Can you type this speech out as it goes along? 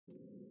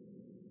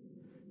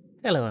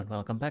Hello and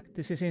welcome back.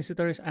 This is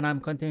Insti and I'm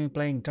continuing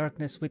playing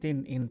Darkness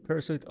Within in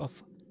pursuit of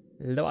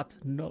Loath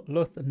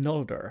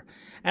Nolder.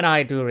 And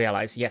I do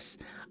realize, yes,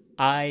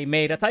 I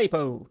made a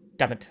typo.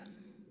 Damn it.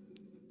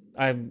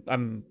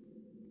 I'm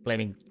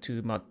blaming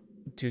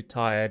too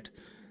tired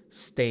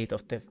state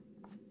of the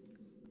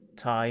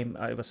time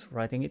I was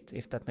writing it,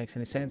 if that makes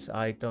any sense.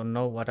 I don't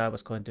know what I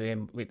was going to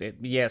aim with it.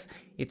 Yes,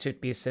 it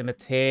should be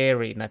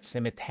cemetery, not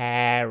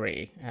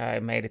cemetery. I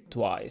made it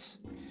twice.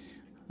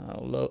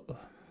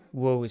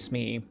 Woe is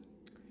me.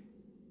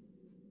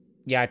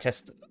 Yeah, I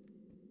just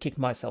kicked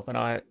myself and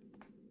I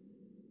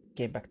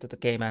came back to the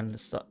game and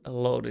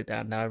loaded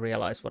and I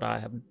realized what I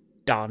have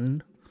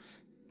done.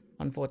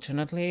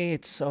 Unfortunately,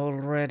 it's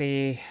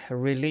already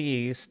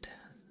released,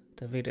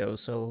 the video,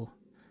 so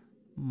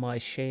my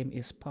shame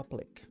is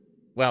public.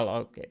 Well,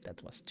 okay,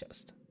 that was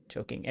just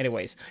joking.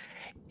 Anyways,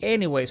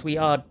 we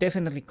are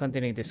definitely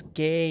continuing this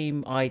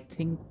game. I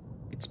think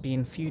it's been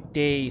a few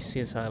days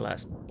since I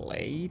last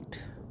played.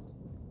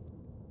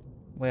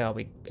 Where are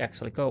we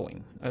actually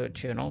going?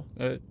 Journal.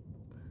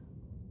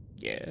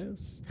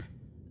 Yes.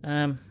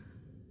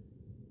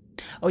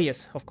 Oh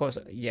yes, of course.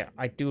 Yeah,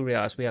 I do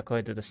realize we are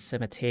going to the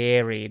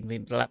cemetery in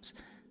Windlapse.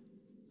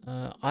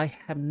 I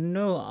have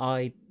no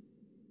idea.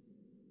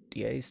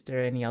 Is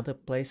there any other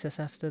places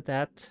after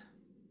that?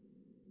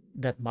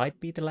 That might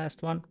be the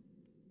last one.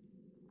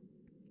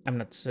 I'm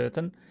not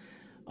certain.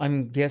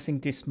 I'm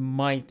guessing this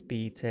might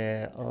be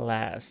the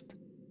last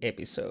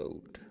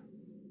episode.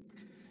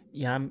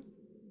 Yeah, I'm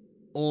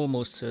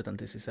almost certain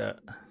this is at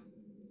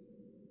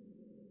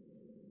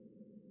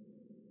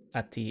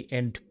the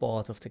end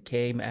part of the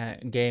game,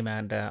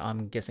 and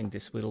I'm guessing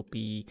this will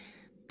be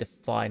the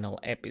final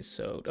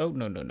episode. Oh,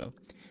 no.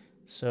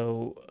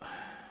 So,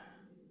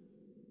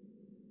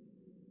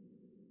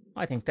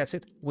 I think that's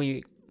it.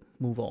 We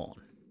move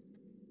on.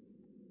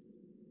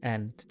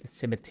 And the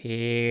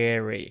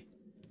cemetery.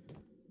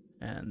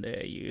 And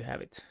there you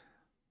have it.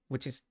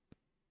 Which is...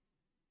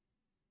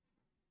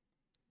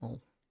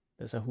 Oh,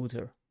 there's a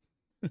hooter.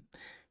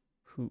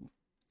 Who?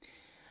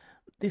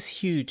 This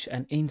huge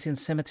and ancient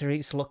cemetery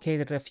is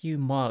located a few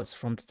miles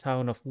from the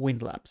town of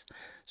Windlapse.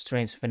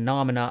 Strange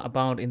phenomena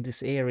abound in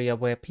this area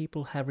where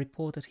people have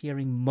reported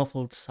hearing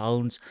muffled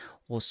sounds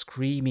or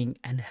screaming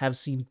and have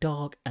seen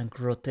dark and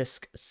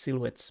grotesque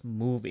silhouettes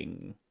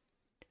moving.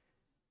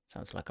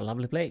 Sounds like a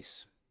lovely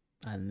place.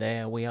 And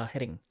there we are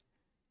heading.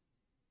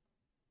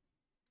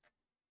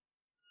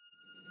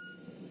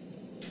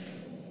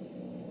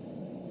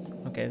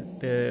 Okay,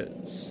 the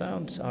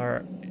sounds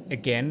are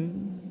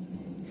again.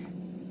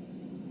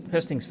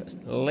 First things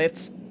first,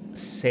 let's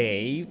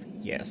save.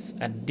 Yes,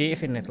 and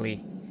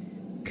definitely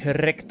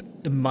correct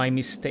my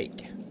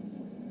mistake.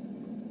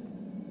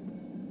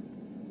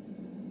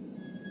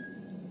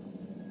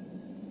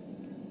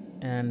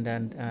 And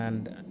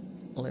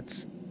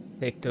let's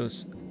take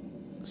those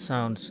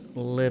sounds a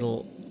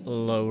little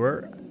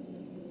lower.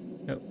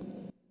 No.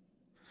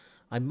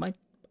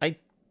 I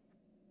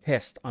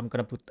test. I'm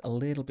gonna put a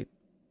little bit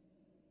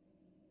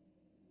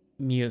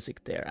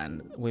music there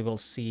and we will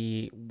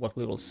see what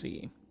we will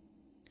see.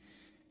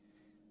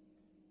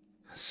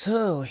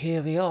 So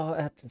here we are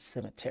at the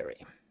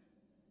cemetery.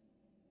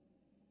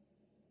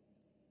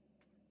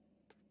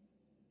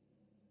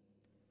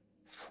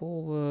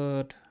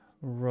 Forward,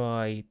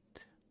 right,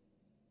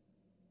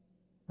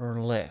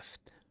 or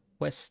left,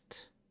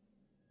 west,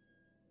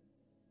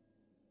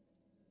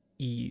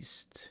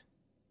 east,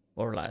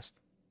 or last,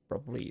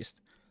 probably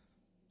east.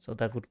 So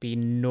that would be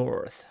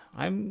north.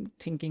 I'm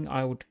thinking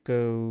I would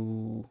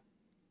go...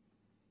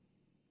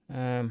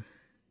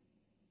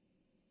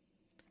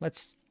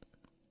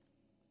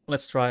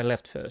 Let's try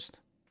left first.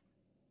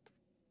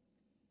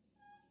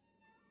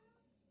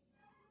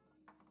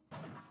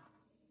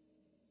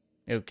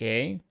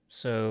 Okay,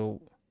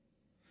 so...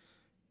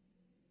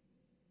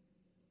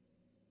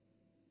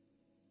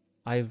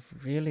 I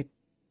really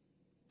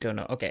don't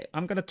know. Okay,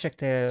 I'm gonna check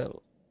the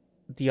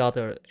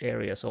other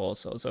areas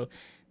also. So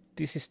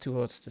this is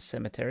towards the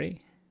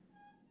cemetery.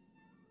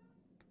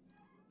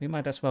 We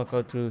might as well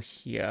go through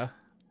here.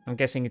 I'm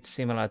guessing it's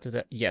similar to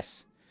the...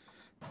 Yes.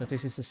 So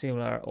this is the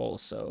similar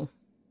also.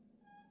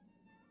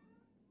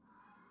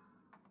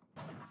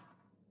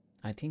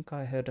 I think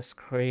I heard a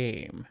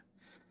scream.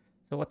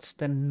 So what's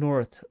the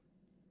north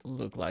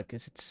look like?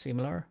 Is it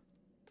similar?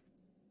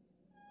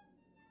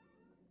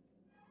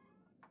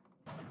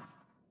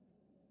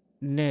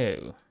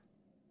 No.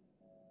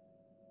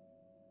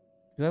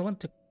 Do I want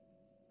to...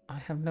 I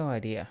have no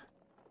idea.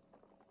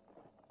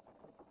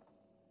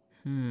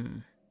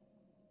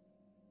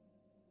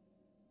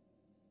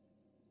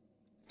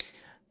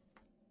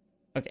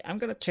 Okay, I'm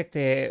gonna check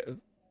the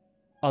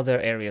other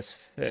areas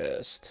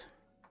first.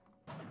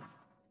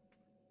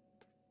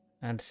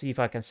 And see if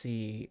I can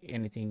see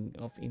anything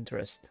of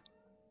interest.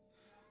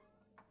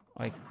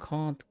 I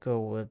can't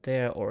go over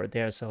there or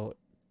there, so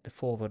the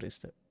forward is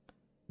the...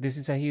 This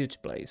is a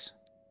huge place.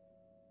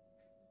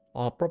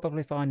 I'll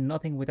probably find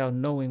nothing without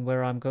knowing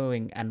where I'm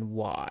going and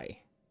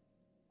why.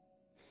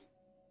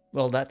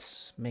 Well,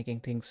 that's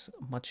making things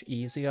much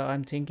easier,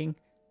 I'm thinking.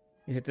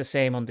 Is it the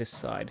same on this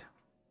side?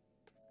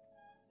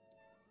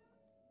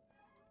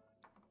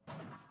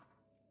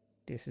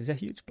 This is a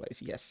huge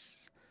place,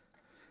 yes.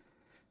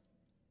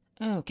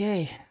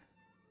 Okay.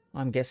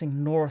 I'm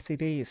guessing north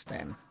it is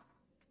then.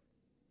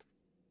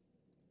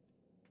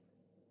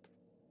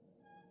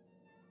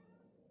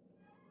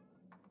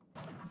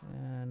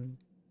 And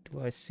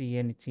do I see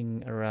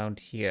anything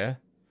around here?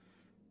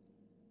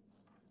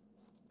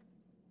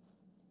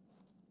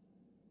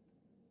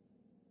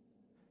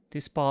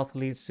 This path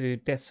leads to the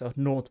depths of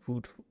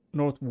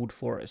Northwood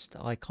Forest.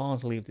 I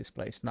can't leave this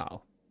place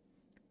now.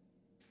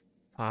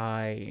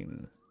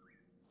 Fine.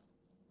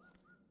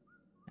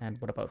 And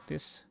what about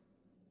this?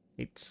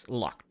 It's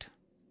locked.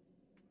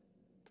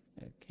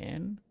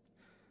 Again.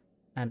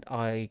 And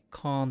I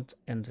can't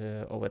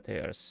enter over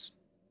there.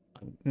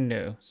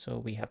 No, so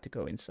we have to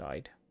go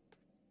inside.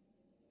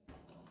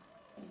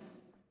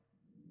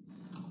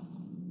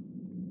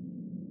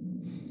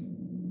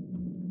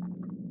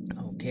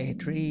 Okay,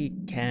 3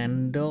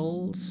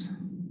 candles.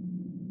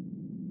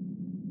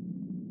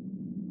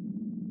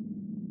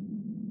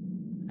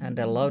 And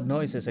the loud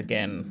noises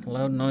again.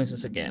 Loud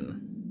noises again.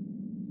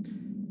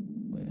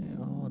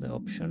 Where are the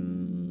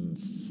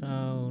options?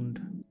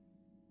 Sound.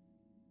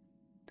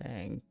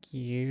 Thank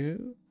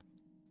you.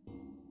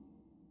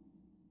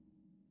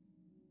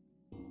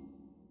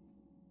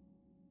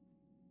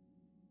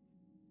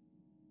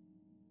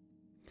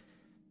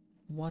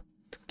 What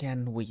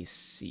can we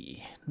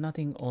see?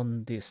 Nothing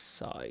on this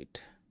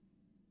side.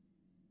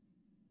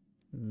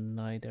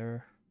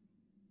 Neither.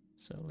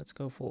 So let's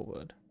go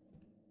forward.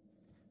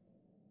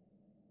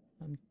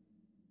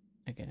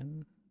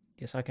 Again.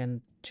 Yes, I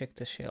can check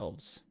the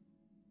shelves.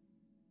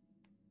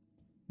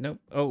 Nope.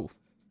 Oh.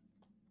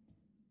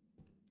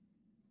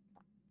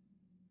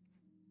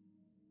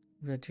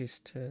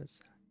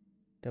 Registers.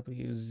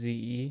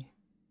 WZ.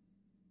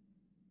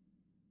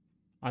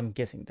 I'm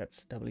guessing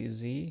that's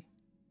WZ.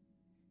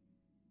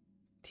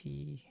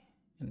 T.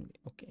 And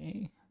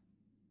okay.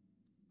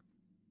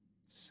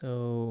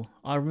 So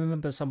I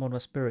remember someone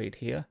was buried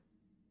here.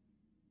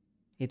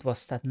 It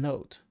was that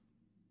note.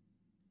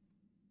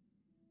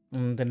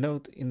 The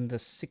note in the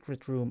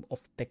secret room of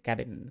the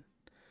cabin.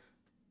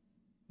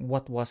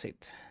 What was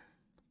it?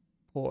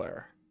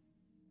 Poor.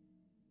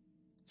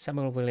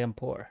 Samuel William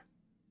Poor.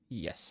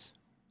 Yes.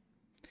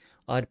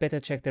 I'd better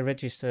check the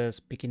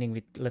registers beginning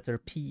with letter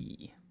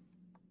P.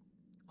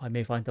 I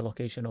may find the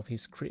location of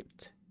his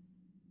crypt.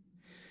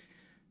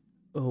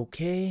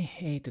 Okay,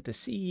 A to the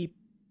C,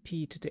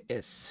 P to the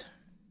S.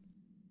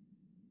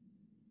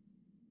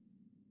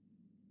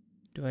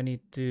 Do I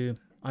need to...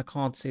 I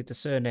can't see the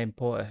surname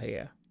Poor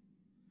here.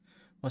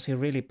 Was he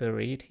really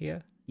buried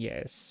here?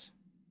 Yes.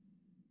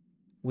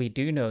 We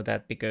do know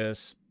that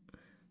because...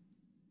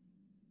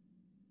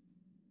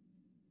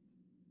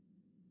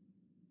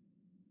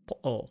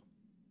 Oh.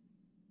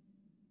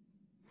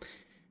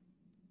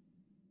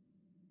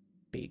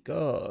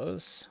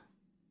 Because...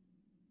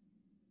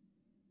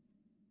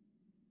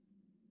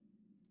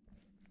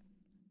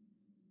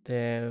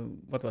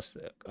 What was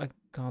the... I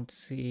can't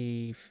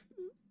see...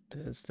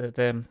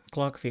 The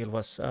clock field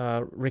was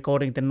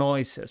recording the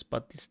noises,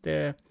 but is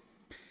there...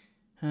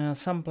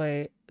 some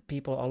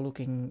people are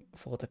looking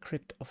for the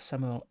crypt of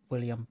Samuel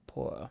William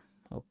Poor.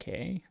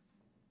 Okay.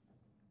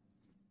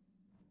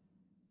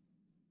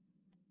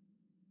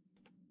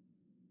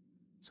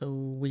 So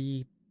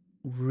we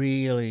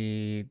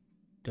really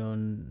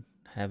don't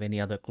have any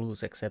other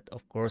clues except,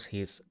 of course,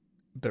 he's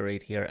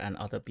buried here and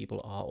other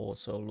people are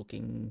also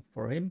looking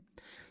for him.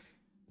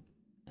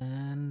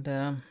 And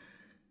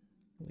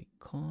we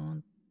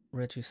can't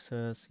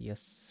registers,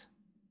 yes.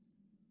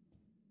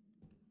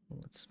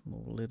 Let's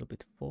move a little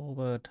bit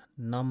forward.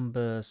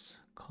 Numbers,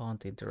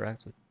 can't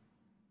interact with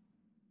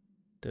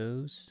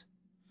those.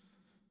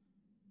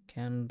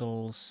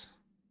 Candles.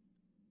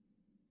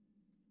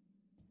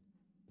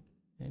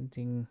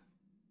 Anything?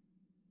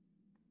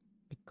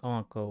 We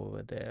can't go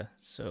over there,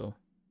 so.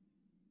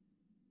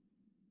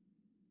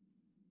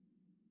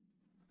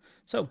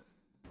 So,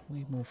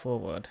 we move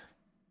forward.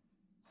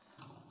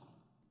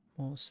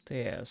 More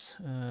stairs.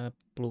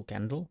 Blue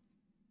candle.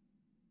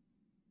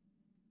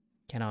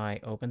 Can I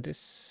open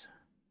this?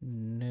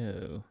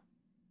 No.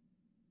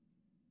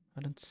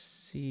 I don't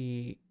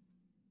see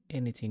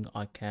anything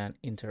I can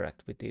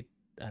interact with it,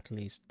 at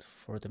least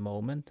for the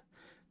moment.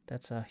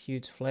 That's a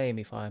huge flame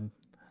if I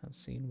have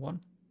seen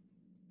one.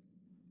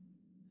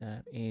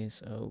 That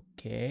is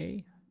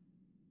okay.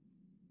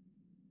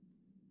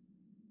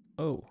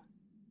 Oh.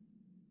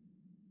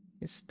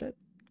 Is that...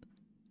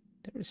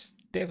 There is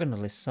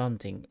definitely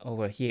something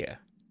over here.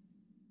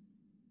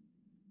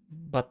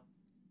 But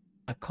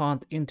I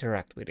can't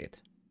interact with it.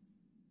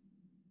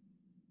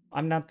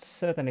 I'm not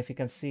certain if you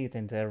can see it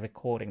in the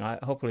recording.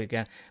 Hopefully you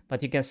can.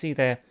 But you can see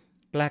the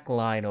black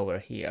line over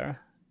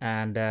here.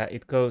 And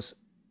it goes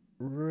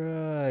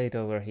right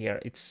over here.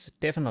 It's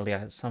definitely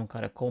some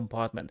kind of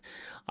compartment.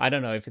 I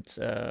don't know if it's...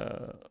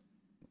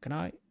 can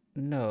I?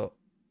 No.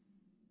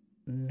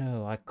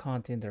 No, I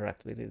can't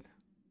interact with it.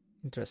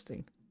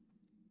 Interesting.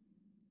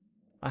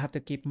 I have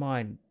to keep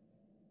mine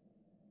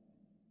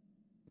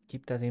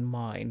keep that in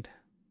mind,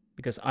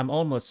 because I'm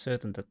almost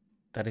certain that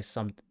that is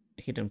some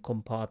hidden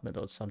compartment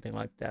or something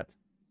like that.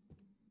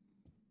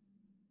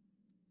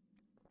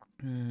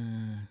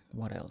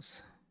 What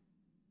else?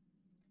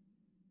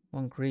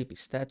 One creepy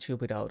statue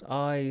without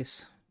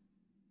eyes.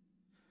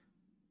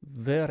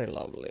 Very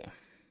lovely.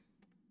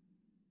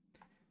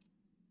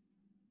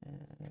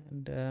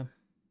 And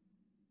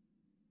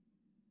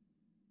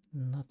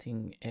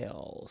nothing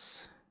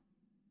else.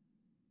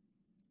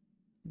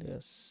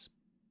 There's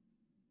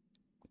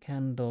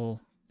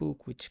candle,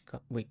 book which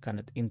we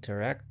cannot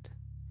interact,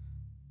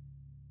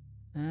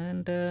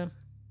 and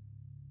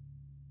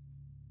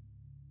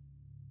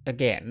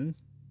again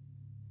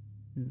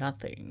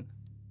nothing.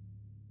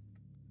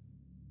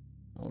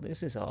 Well,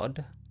 this is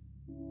odd,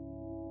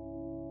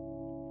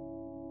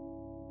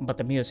 but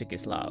the music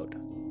is loud.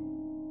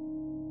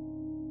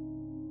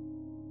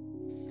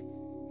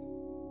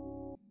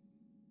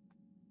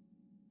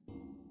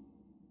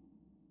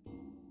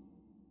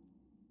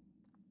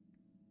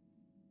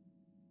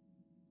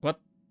 What?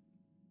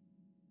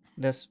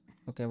 There's...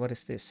 okay, what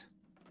is this?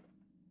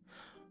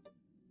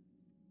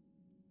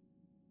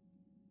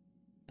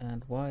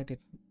 And why did...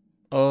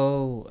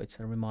 oh, it's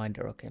a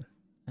reminder, okay.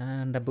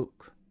 And a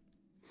book.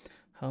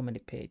 How many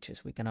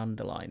pages? We can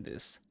underline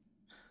this.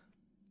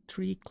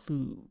 3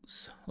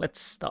 clues. Let's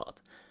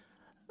start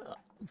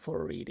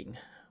for reading.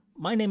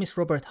 My name is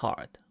Robert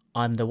Hart.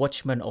 I'm the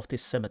watchman of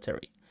this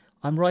cemetery.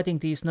 I'm writing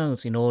these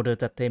notes in order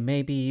that they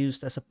may be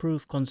used as a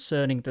proof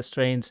concerning the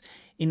strange,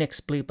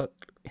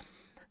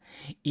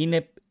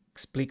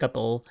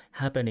 inexplicable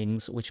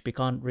happenings which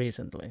began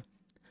recently.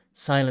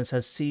 Silence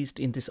has ceased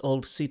in this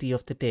old city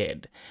of the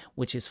dead,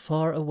 which is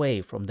far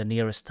away from the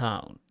nearest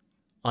town.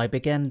 I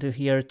began to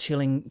hear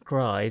chilling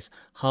cries,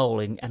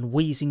 howling, and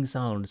wheezing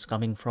sounds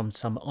coming from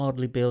some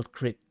oddly built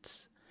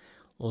crypts.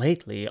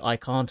 Lately, I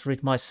can't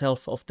rid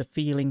myself of the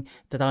feeling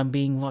that I'm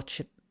being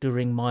watched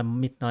during my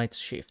midnight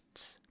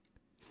shifts.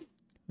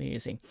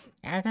 Wheezing.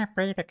 I can't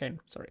breathe again.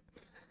 Sorry.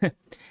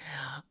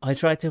 I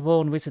tried to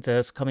warn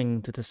visitors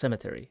coming to the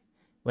cemetery.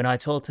 When I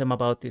told them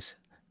about this,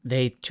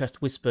 they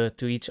just whispered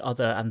to each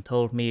other and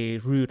told me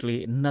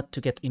rudely not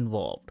to get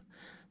involved.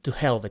 To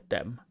hell with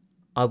them.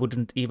 I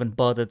wouldn't even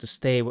bother to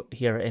stay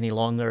here any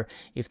longer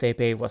if the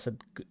pay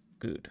wasn't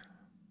good.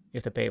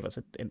 If the pay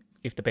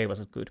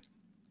wasn't good.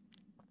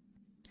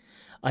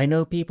 I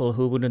know people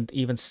who wouldn't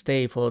even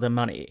stay for the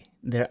money.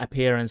 Their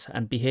appearance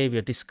and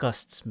behavior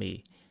disgusts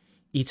me.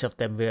 Each of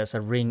them wears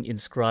a ring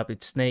inscribed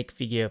with snake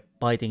figure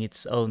biting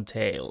its own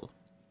tail.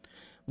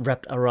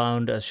 Wrapped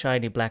around a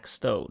shiny black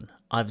stone.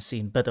 I've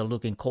seen better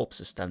looking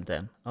corpses than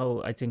them.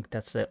 Oh, I think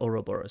that's the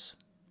Ouroboros.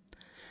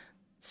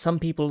 Some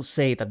people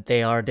say that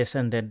they are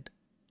descended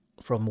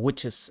from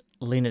witches'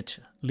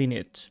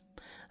 lineage,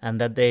 and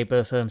that they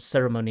perform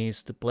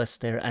ceremonies to bless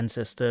their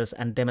ancestors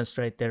and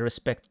demonstrate their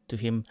respect to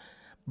him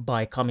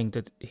by coming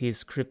to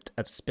his crypt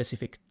at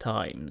specific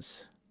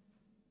times.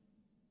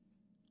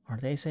 Are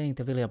they saying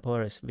the William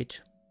Poir is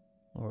witch?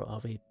 Or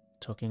are we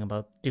talking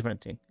about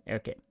different thing?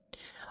 Okay.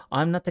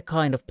 I'm not the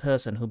kind of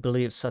person who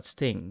believes such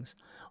things,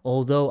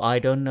 although I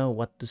don't know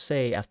what to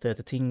say after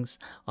the things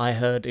I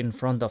heard in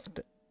front of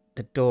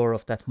the door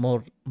of that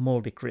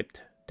moldy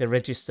crypt. The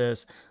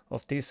registers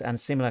of this and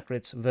similar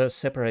crypts were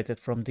separated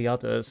from the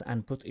others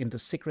and put in the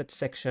secret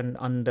section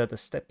under the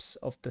steps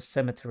of the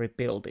cemetery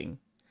building.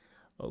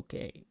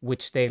 Okay,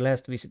 which they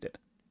last visited.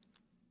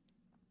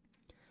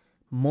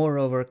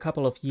 Moreover, a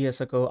couple of years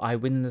ago I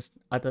witnessed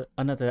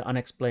another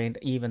unexplained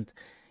event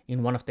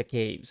in one of the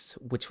caves,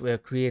 which were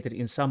created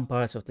in some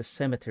parts of the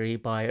cemetery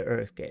by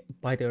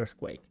the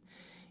earthquake.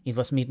 It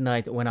was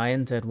midnight when I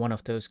entered one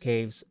of those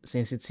caves,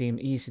 since it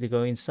seemed easy to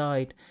go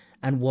inside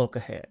and walk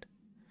ahead.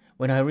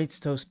 When I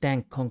reached those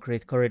dank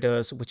concrete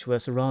corridors which were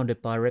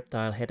surrounded by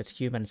reptile-headed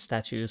human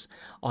statues,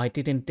 I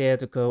didn't dare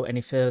to go any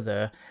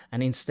further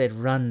and instead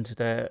ran to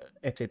the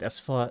exit as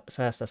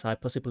fast as I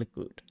possibly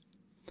could.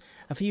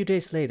 A few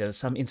days later,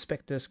 some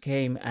inspectors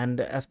came and,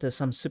 after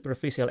some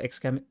superficial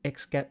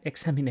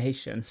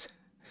examinations,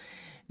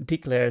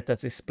 declared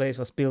that this place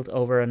was built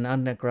over an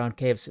underground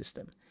cave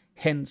system.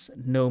 Hence,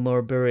 no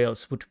more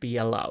burials would be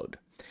allowed.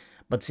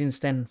 But since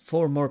then,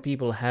 4 more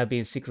people have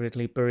been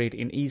secretly buried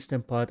in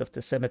eastern part of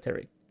the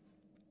cemetery.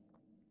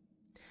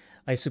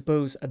 I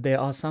suppose there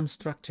are some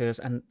structures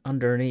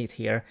underneath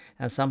here,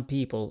 and some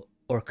people,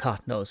 or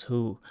God knows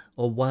who,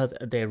 or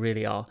what they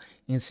really are,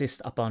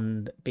 insist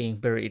upon being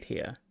buried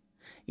here.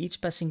 Each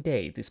passing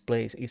day, this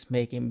place is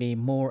making me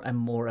more and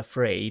more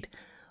afraid.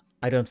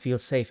 I don't feel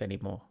safe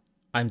anymore.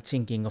 I'm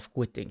thinking of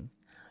quitting.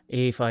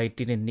 If I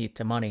didn't need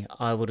the money,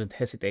 I wouldn't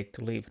hesitate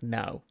to leave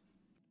now.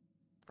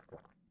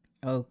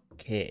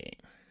 Okay.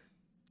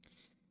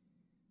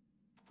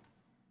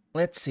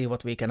 Let's see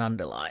what we can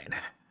underline.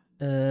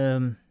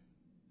 I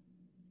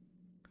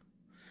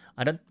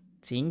don't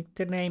think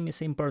the name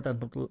is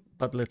important,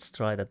 but let's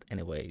try that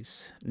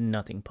anyways.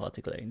 Nothing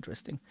particularly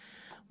interesting.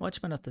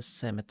 Watchman of the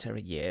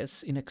cemetery,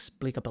 yes.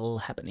 Inexplicable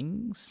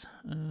happenings.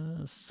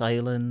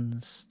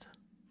 Silenced.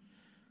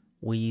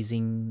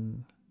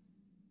 Wheezing.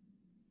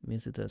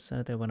 Visitors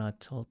said that when I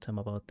told them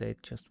about they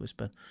just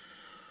whispered,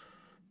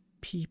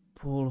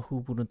 people who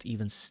wouldn't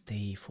even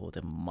stay for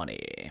the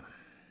money.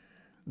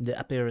 The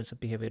appearance and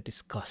behavior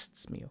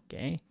disgusts me,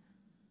 okay?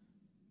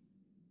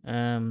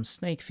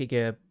 Snake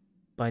figure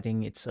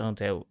biting its own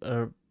tail.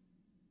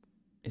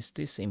 Is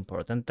this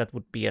important? That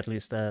would be at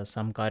least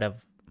some kind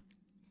of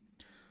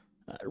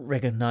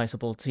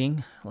recognizable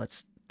thing.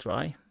 Let's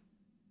try.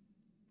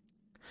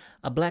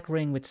 A black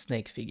ring with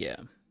snake figure.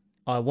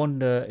 I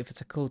wonder if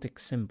it's a cultic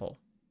symbol.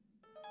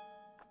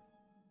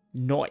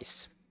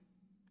 Noise.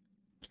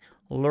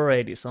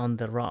 Loreid is on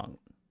the run.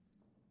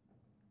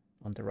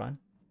 On the run?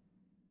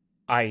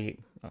 Okay.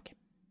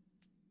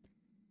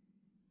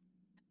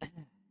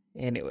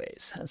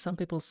 Anyways, some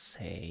people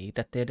say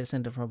that they're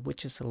descended from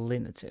witches'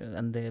 lineage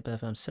and they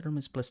perform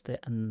ceremonies bless their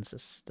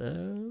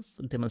ancestors,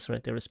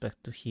 demonstrate their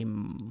respect to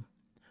him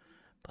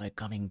by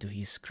coming to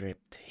his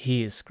script.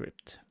 His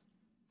script.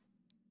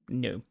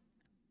 No.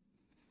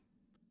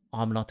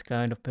 I'm not the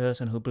kind of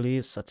person who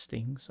believes such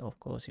things. Of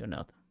course you're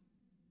not.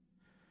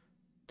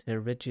 The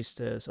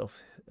registers of...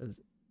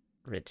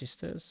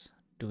 registers?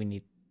 Do we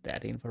need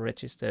that info?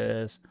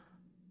 Registers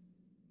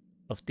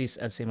of this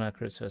and similar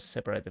creatures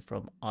separated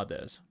from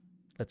others.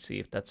 Let's see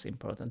if that's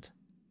important.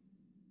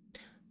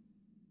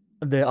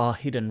 There are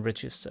hidden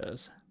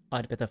registers.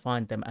 I'd better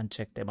find them and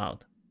check them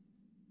out.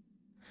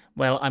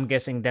 Well, I'm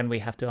guessing then we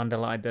have to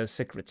underline the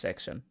secret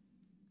section.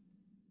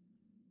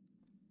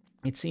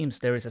 It seems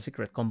there is a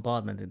secret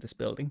compartment in this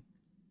building.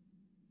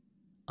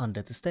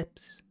 Under the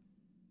steps.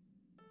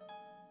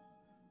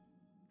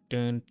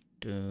 Dun,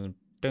 dun,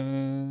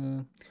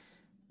 dun.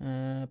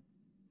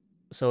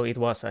 So it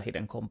was a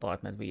hidden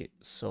compartment we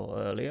saw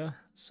earlier.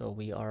 So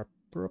we are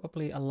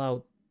probably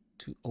allowed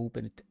to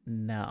open it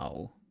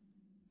now.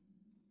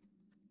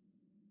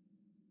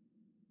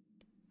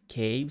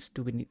 Caves,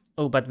 do we need...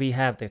 Oh, but we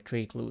have the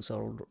 3 clues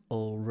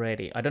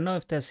already. I don't know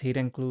if there's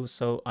hidden clues,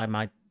 so I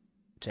might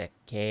check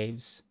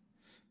caves.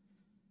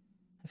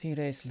 A few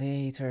days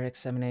later,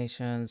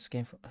 examinations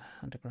came from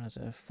underground.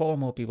 4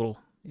 more people.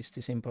 Is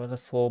this important?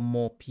 4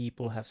 more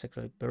people have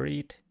secretly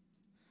buried.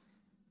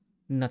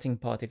 Nothing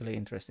particularly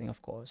interesting,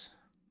 of course.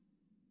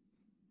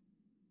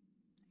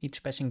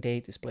 Each passing day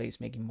displays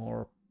making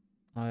more...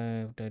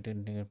 I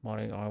didn't need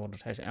money. I want to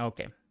test.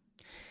 Okay.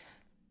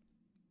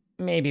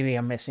 Maybe we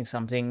are missing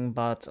something,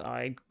 but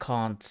I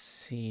can't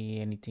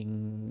see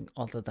anything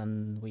other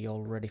than we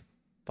already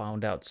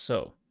found out.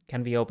 So,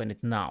 can we open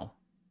it now?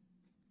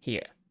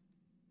 Here.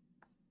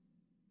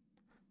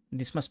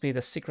 This must be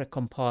the secret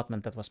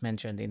compartment that was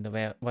mentioned in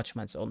the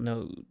Watchman's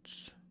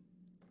notes.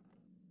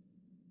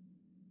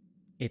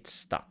 It's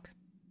stuck.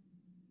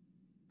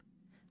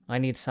 I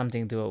need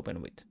something to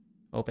open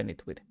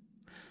it with.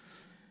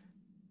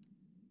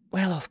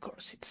 Well, of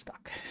course it's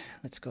stuck.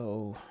 Let's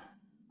go.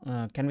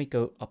 Can we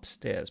go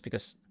upstairs?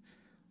 Because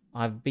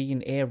I've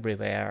been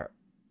everywhere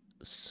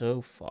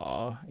so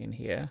far in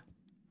here.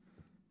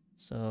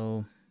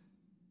 So...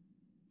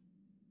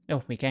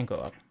 Oh, we can go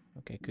up.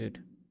 Okay,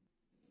 good.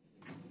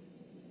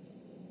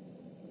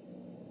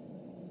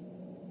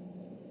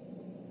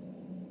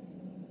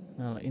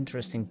 Well,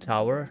 interesting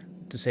tower,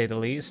 to say the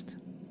least.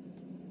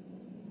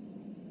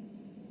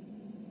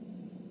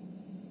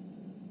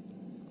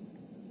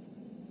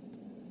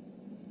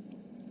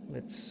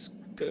 Let's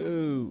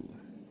go.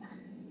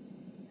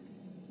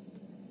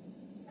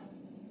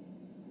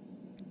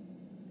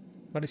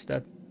 What is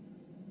that?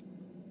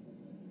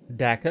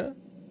 Dagger?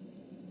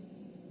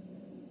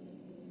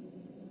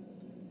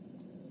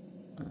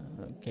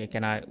 Okay,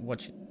 can I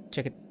watch it?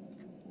 Check it.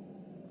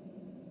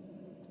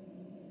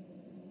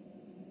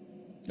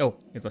 Oh,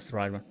 it was the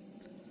right one.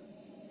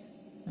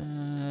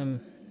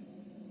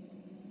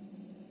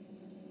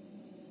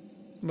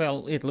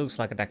 Well, it looks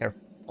like a dagger.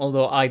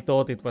 Although I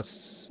thought it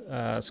was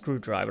a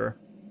screwdriver.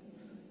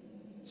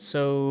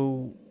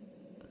 So...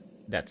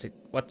 that's it.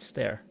 What's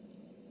there?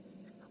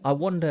 I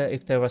wonder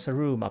if there was a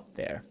room up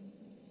there.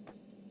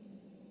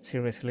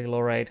 Seriously,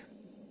 Loreid?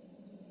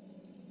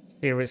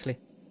 Seriously?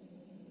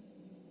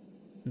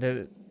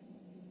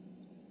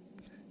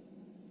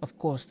 Of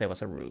course there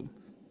was a room.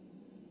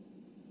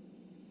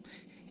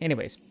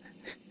 Anyways.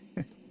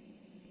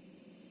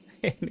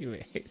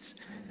 Anyways.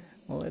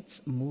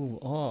 Let's move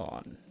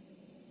on.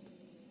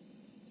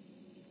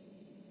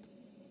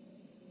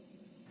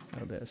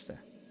 Oh, there's the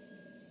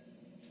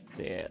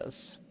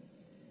stairs.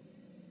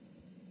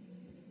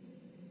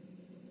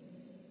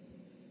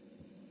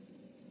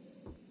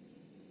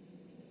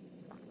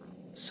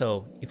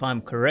 So, if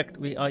I'm correct,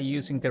 we are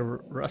using the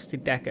rusty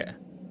dagger.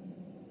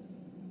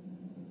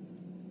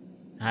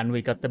 And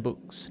we got the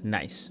books.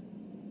 Nice.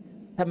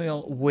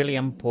 Samuel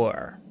William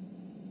Poor.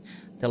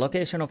 The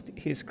location of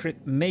his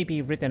script may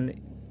be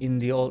written in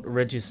the old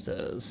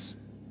registers.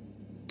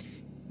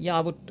 Yeah,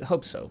 I would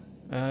hope so.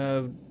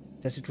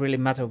 Does it really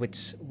matter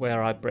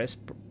where I press?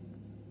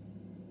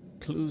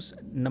 Clues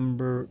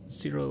number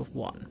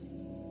 01.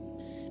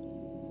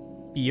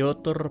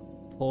 Piotr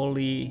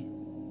Poli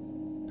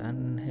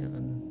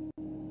Panheaven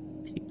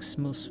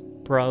Pixmus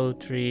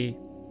Proutry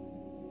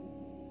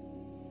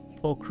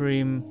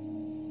Pokrim,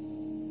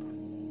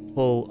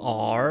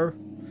 Po-R.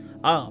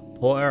 Ah,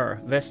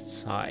 Po-R, west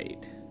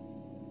side.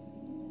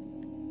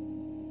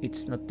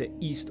 It's not the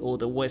east or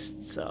the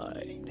west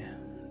side.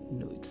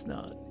 No, it's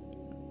not.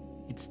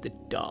 It's the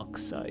dark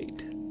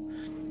side.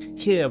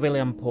 Here,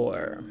 William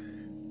Poor.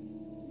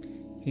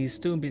 His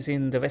tomb is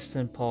in the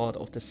western part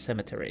of the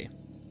cemetery,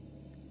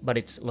 but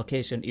its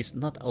location is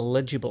not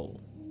legible.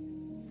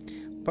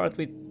 Part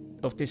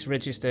of this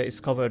register is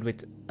covered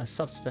with a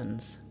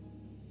substance.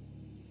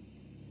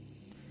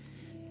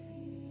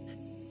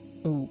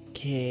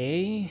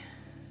 Okay.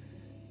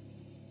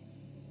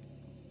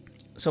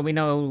 So we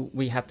know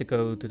we have to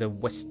go to the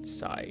west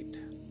side.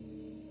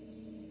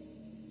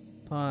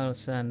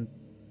 Piles and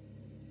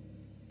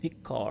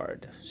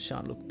Picard.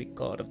 Jean-Luc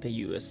Picard of the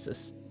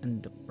USS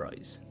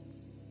Enterprise.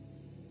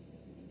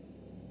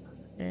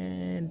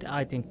 And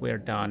I think we're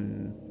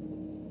done.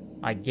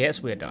 I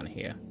guess we're done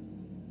here.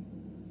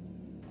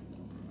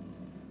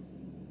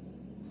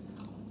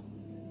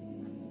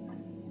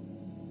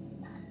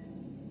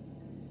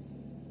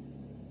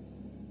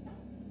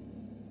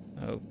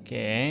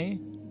 Okay.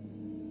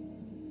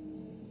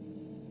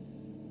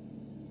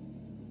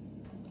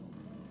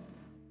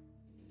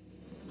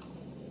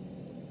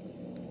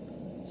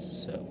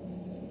 So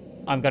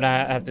I'm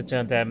gonna have to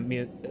turn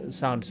the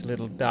sounds a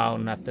little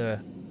down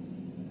after.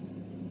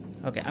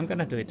 Okay, I'm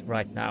gonna do it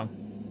right now.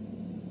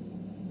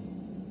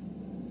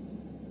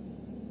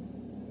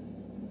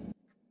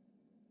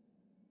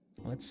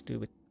 Let's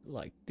do it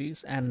like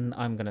this, and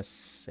I'm gonna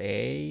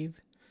save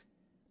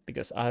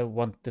because I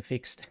want to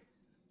fix the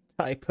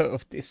typo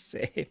of this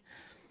save.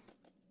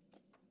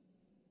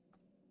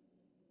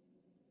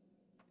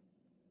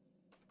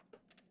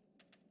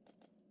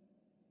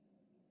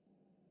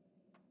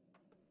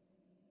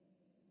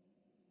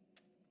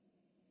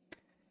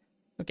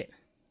 Okay.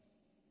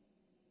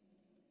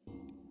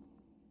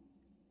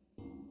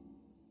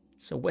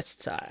 So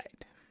west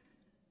side.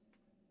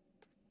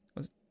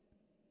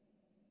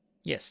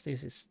 Yes,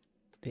 this is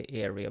the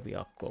area we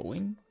are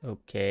going.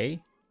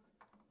 Okay.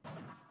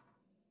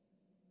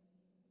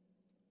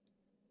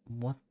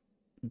 What?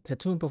 The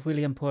tomb of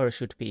William Poor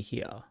should be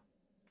here.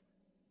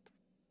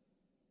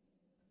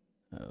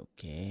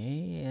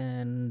 Okay,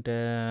 and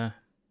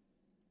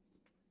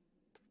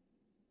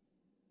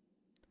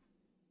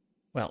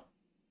well,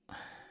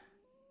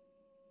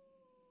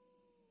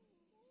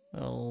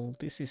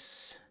 this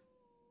is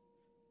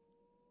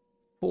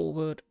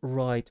forward,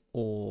 right,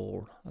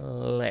 or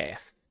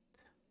left.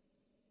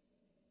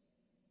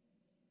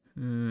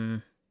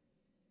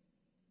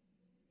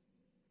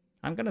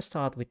 I'm gonna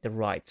start with the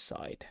right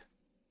side.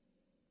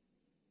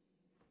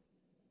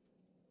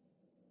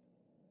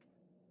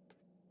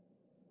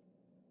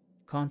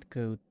 Can't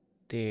go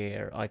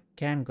there. I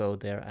can go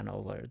there and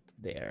over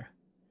there.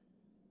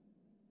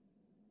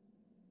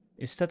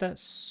 Is that a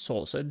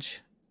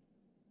sausage?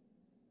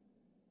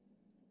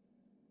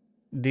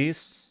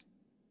 This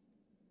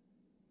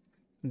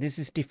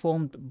is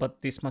deformed,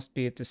 but this must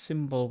be the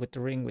symbol with the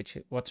ring which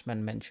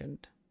Watchman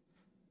mentioned.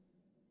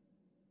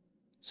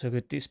 So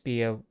could this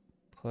be a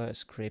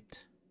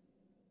script?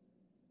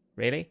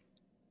 Really?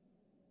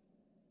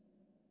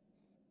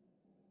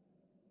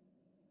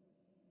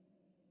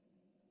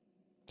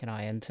 Can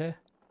I enter?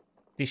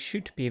 This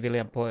should be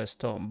William Poyer's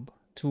tomb.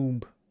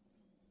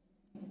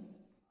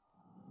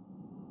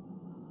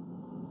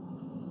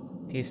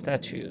 These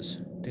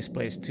statues, this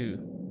place too.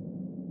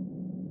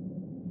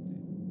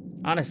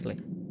 Honestly.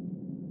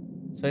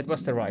 So it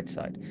was the right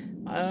side.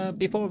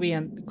 Before we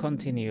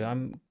continue,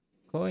 I'm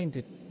going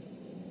to...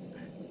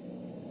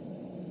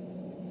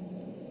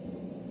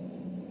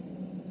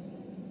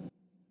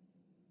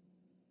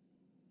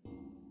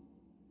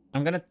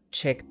 I'm gonna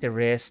check the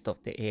rest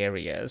of the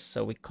areas,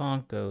 so we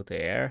can't go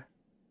there,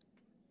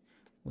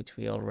 which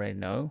we already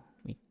know.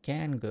 We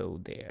can go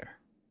there.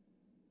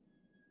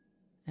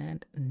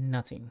 And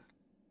nothing.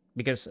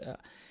 Because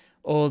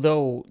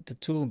although the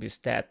tomb is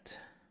that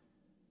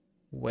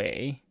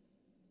way,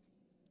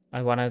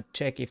 I want to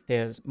check if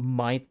there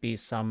might be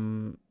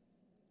some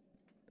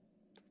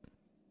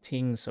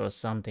things or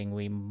something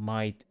we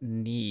might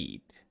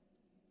need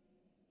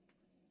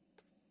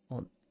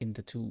in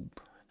the tomb,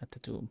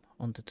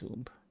 on the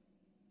tomb.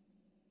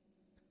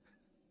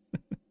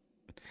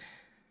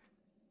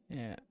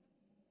 Yeah.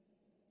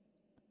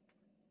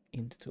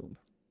 In the tomb.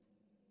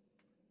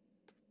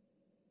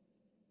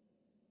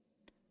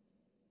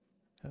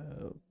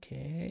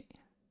 Okay.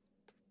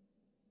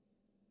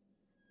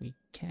 We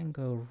can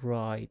go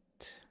right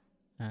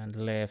and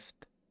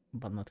left,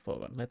 but not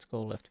forward. Let's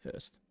go left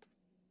first.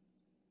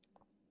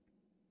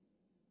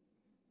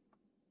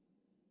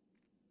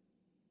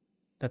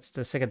 That's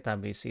the second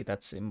time we see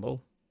that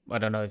symbol. I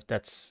don't know if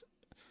that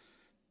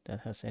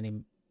has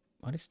any...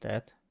 What is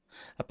that?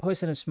 A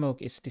poisonous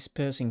smoke is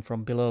dispersing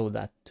from below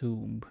that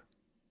tomb.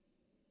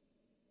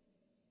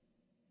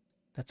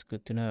 That's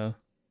good to know.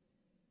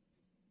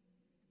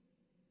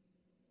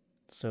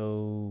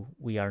 So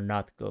we are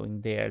not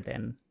going there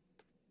then.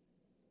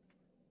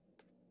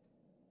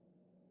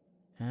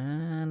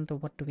 And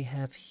what do we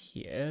have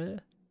here?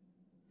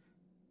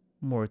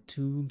 More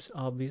tombs,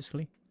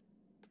 obviously.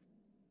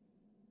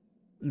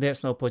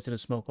 There's no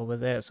poisonous smoke over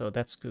there, so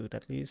that's good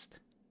at least.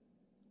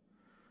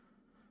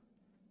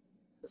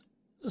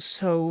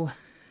 So,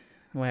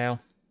 well,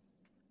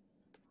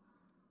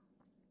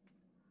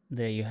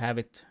 there you have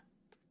it.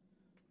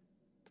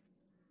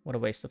 What a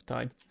waste of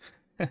time.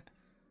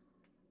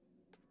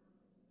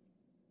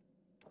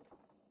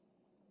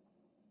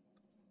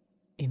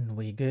 In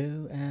we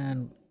go,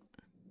 and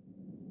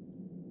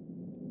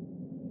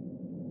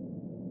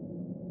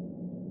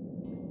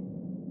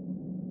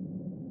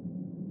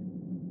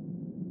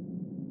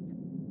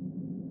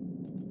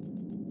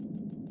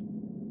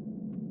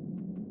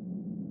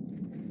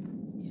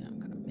yeah, I'm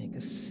gonna make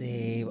a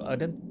save. I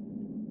don't,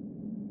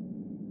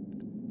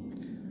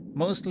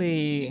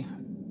 mostly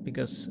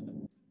because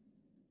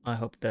I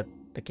hope that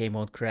the game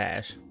won't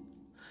crash.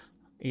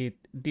 It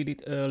did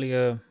it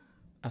earlier,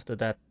 after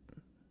that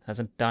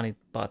hasn't done it,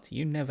 but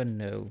you never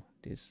know.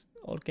 These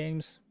old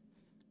games,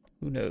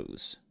 who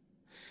knows?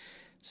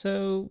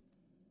 So,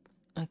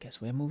 I guess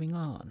we're moving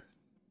on.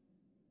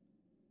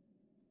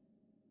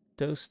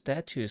 Those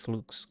statues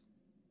looks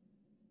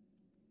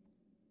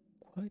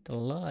quite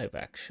alive,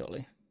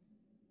 actually.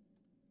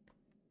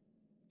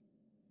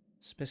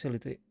 Especially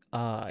the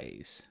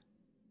eyes.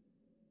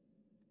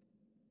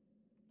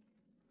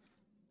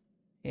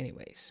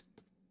 Anyways.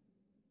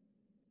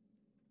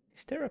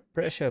 Is there a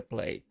pressure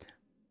plate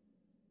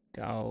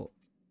down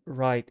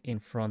right in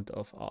front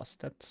of us?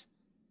 That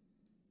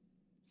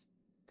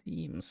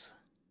seems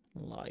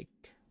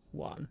like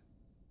one.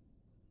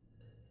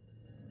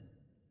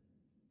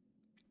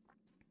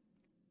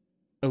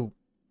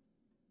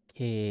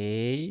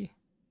 Okay.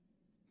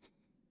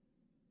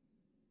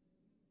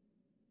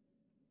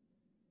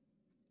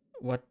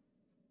 What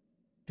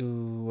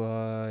do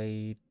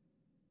I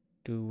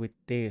do with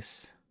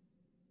this?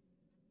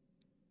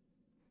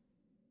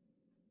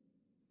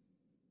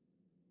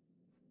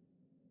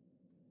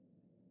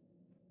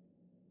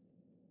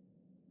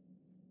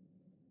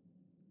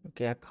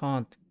 Okay, I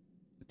can't.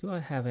 Do I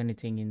have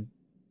anything in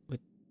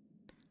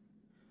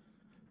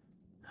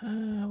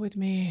with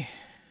me?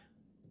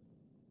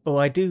 Oh,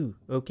 I do.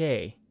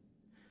 Okay.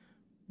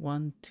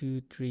 1,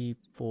 2, 3,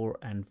 4,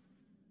 and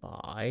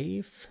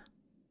 5.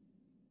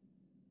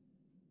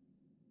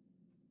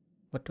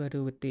 What do I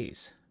do with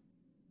these?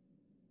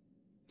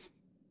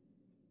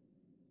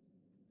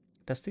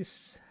 Does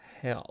this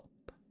help?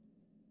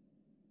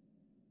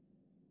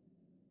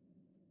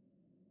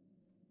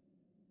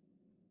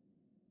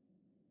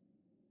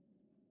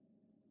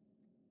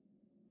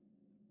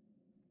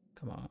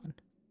 Come on.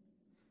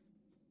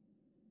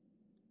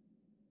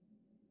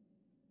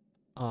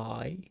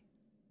 I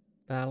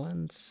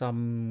balance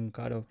some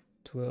kind of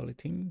twirly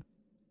thing.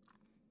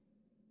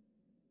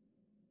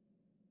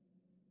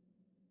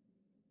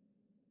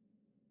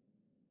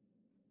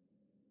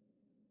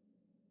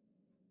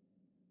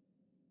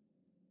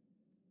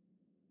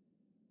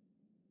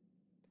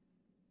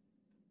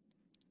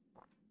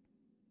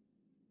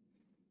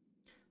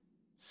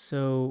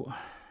 So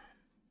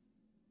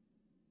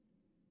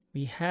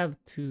we have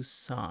two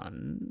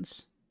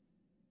suns.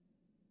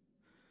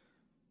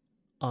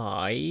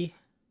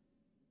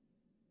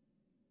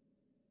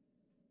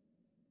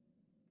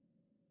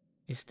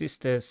 Is this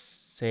the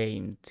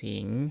same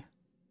thing?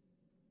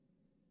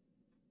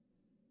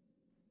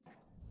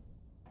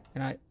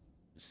 Can I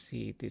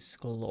see this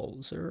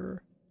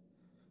closer?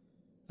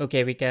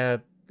 Okay, we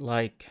got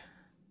like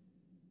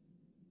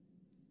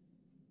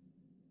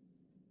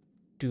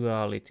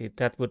duality.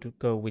 That would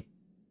go with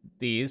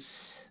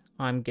this,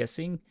 I'm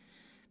guessing,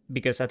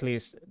 because at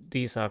least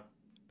these are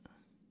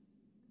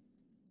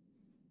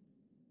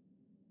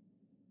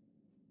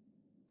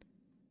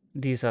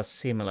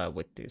similar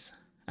with this.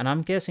 And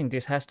I'm guessing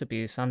this has to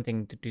be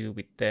something to do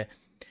with the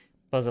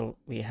puzzle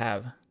we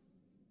have,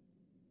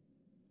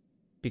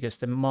 because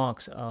the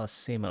marks are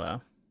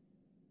similar.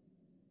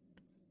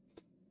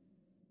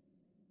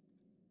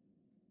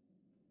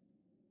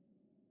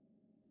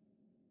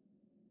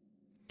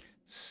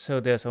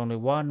 So there's only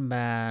one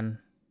man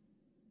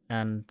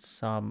and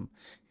some.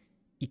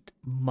 It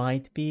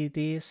might be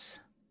this.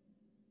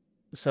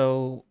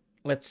 So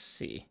let's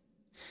see.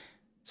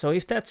 So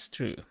if that's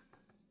true,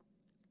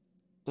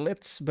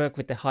 let's work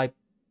with the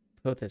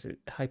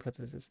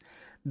hypothesis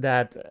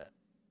that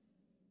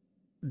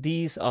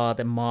these are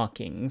the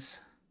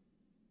markings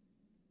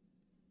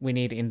we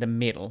need in the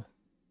middle.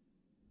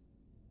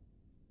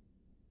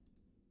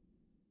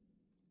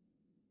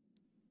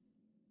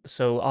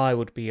 So I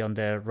would be on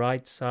the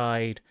right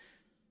side.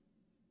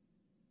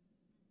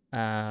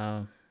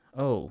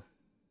 Oh.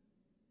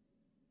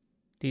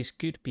 These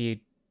could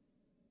be...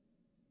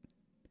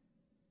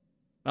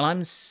 Well,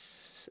 I'm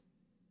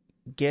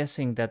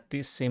guessing that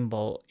this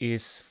symbol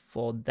is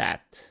for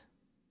that.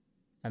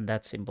 And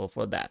that symbol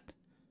for that.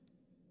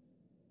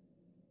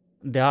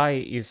 The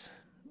eye is...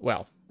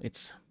 Well,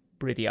 it's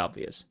pretty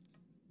obvious.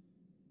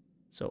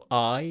 So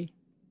I...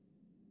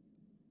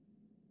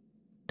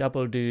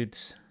 double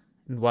dudes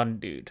and one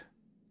dude.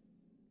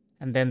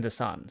 And then the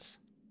suns.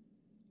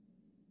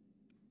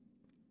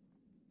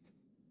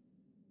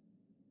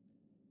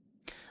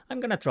 I'm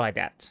gonna try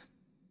that.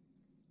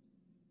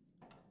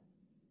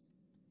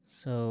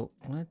 So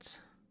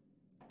let's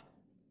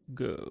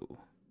go.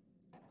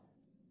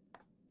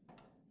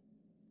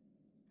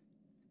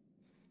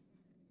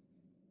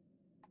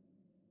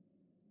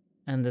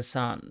 And the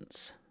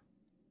suns.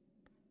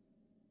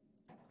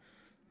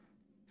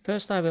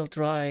 First I will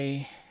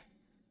try...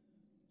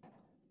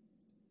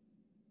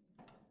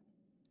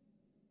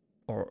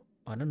 Or,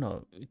 I don't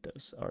know if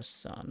those are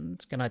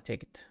suns. Can I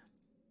take it?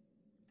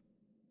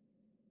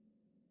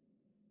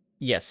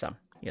 Yes, sun.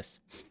 Yes.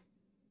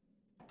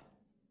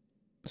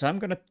 So I'm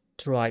gonna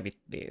try with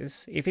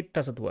this. If it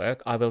doesn't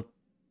work, I will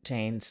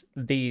change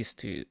these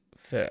two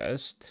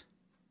first.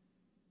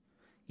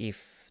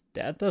 If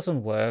that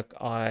doesn't work,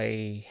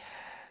 I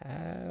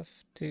have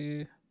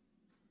to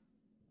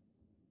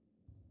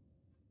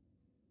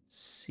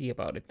see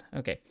about it.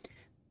 Okay.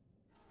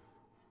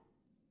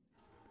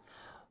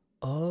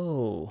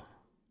 Oh,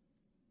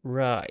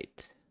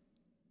 right.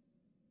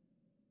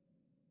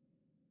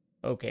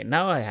 Okay,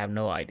 now I have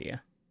no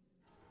idea.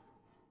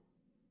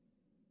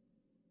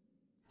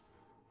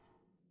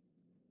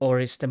 Or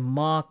is the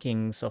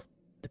markings of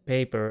the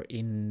paper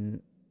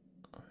in...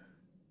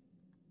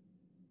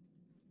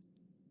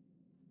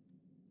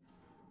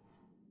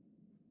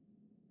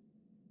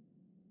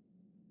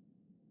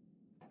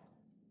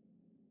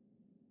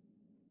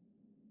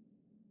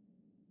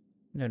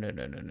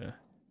 No.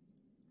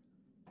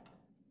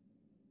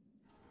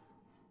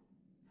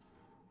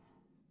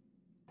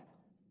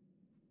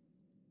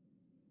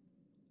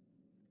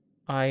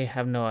 I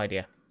have no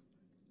idea.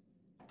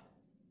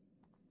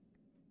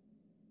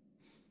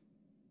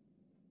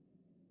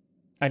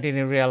 I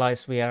didn't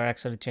realize we are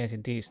actually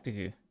changing these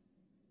two.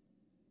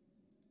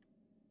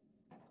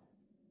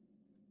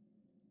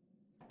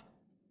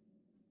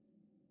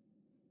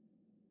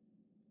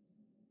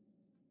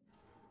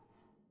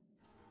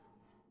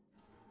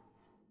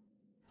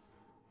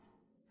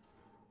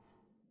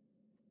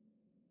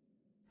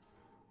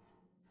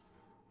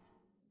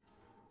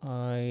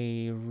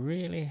 I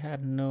really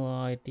had no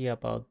idea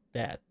about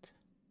that.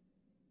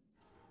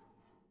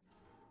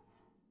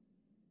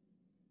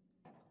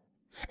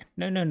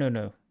 No.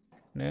 No.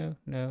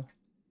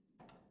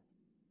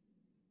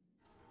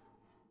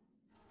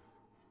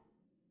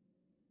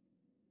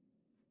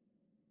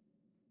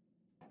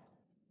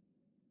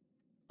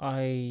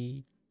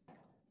 I...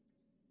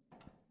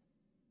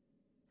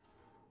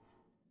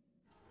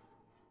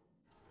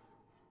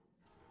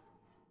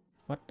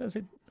 What does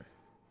it...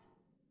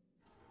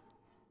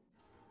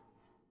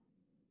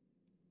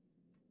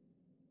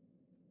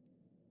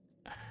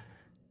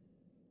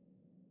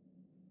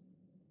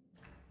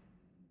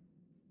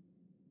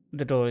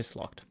 The door is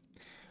locked.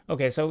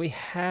 Okay, so we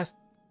have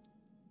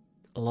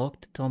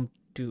locked Tom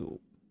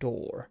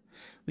door.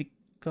 We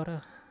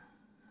gotta...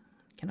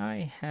 Can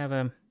I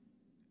have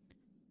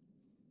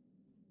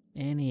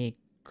any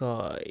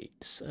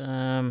guides?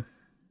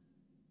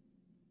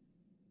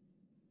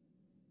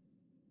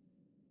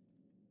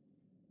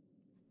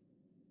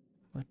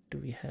 What do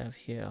we have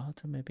here?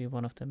 Auto maybe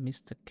one of them.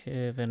 Mr.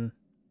 Kevin.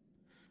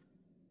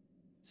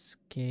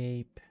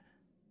 Escape.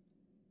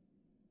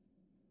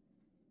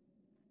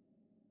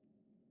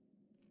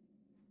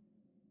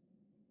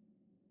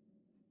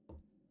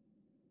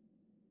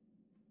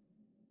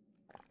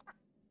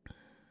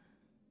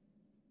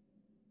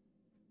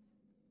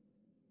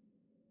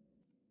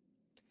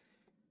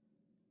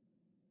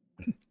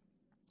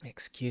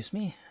 Excuse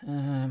me.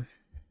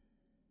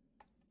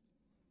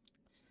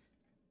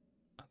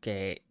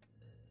 Okay.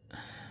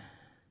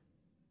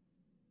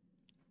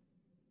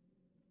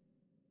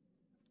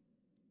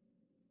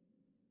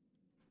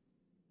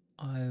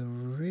 I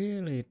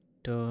really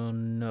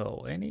don't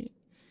know any.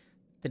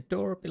 The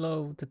door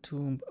below the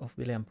tomb of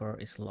William Burr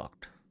is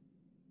locked.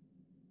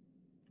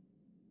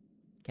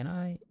 Can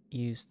I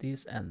use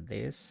this and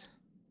this?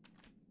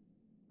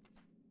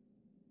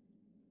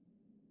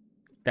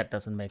 That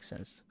doesn't make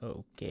sense.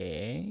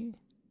 Okay.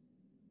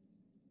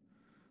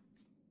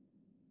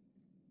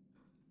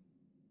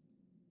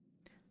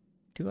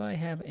 Do I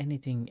have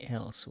anything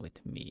else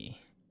with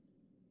me?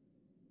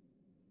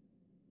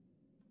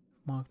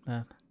 Marked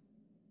map.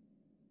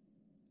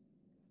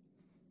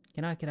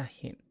 Can I get a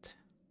hint?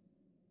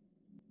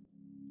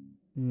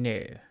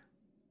 No.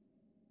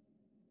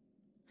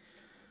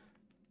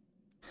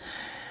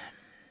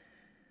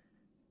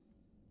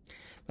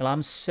 Well,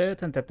 I'm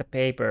certain that the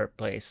paper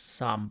plays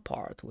some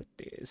part with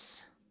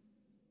this.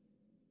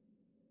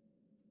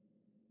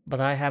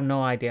 But I have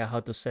no idea how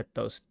to set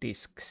those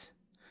discs.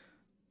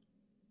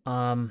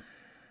 I'm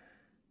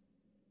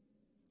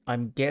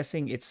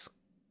guessing it's...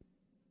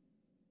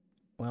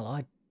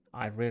 Well,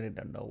 I really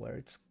don't know where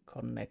it's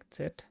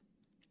connected.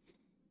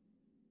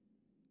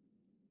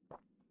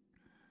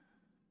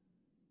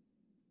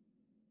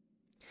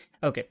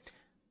 Okay.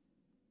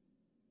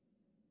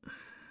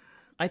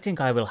 I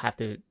think I will have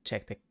to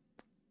check the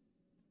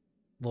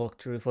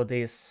walkthrough for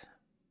this,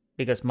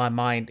 because my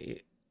mind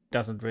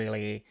doesn't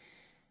really...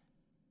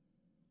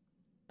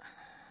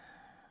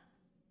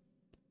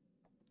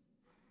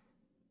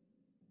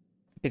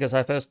 because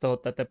I first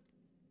thought that the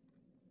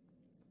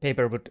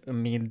paper would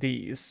mean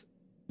these,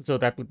 so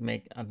that would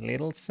make a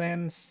little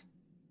sense.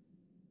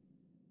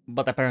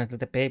 But apparently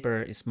the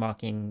paper is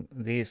marking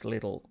these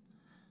little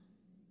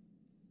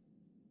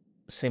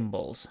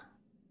symbols.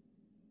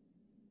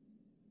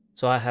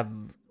 So I have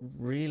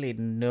really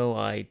no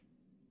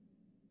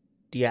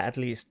idea, at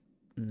least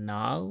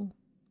now,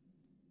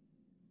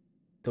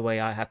 the way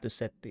I have to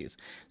set these.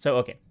 So,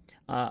 okay,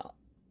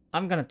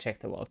 I'm gonna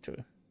check the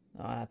walkthrough.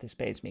 This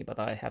pays me, but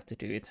I have to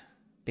do it,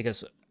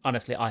 because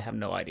honestly, I have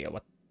no idea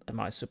what am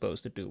I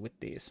supposed to do with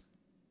these.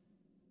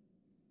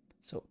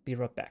 So, be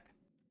right back.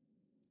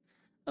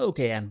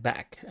 Okay, I'm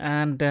back,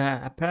 and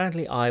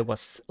apparently I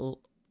was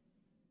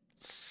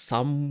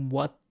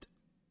somewhat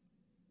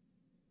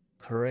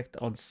correct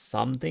on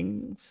some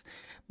things,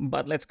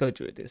 but let's go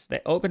through this.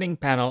 The opening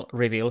panel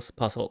reveals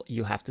puzzle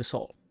you have to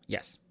solve.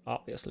 Yes,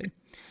 obviously.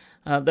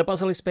 The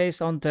puzzle is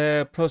based on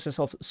the process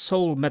of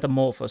soul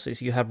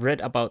metamorphosis you have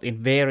read about in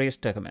various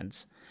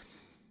documents.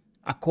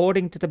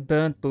 According to the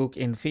burnt book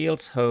in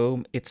Field's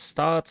home, it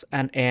starts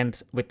and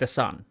ends with the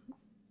sun.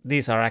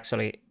 These are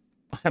actually,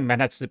 I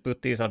managed to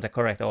put these on the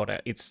correct order.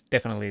 It's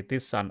definitely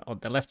this sun on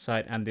the left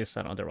side and this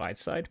sun on the right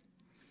side.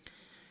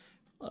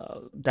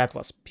 That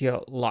was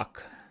pure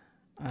luck.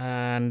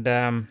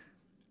 And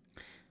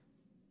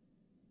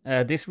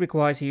this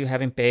requires you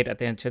having paid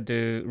attention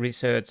to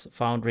research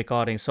found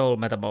regarding soul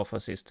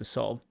metamorphosis to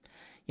solve.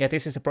 Yeah,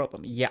 this is the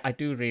problem. Yeah, I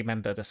do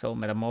remember the soul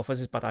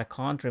metamorphosis, but I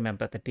can't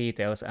remember the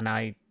details, and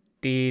I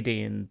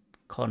didn't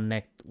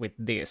connect with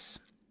this.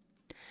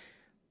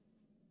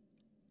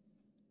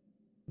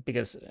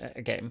 Because,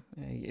 again,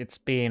 it's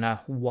been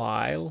a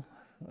while,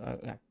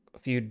 a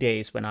few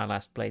days when I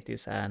last played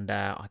this, and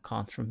I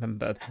can't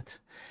remember that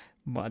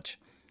much.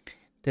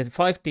 The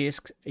 5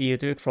 discs you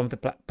took from the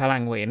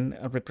palanquin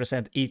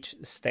represent each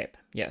step.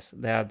 Yes,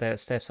 they are the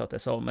steps of the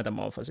soul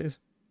metamorphosis.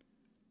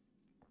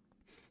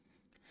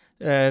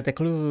 The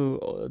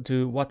clue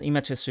to what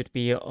images should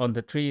be on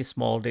the 3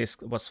 small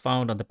discs was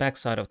found on the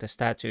backside of the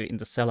statue in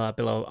the cellar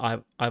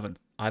below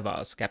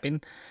Ivar's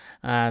cabin.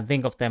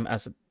 Think of them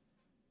as a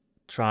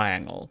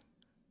triangle.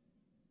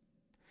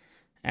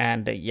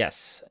 And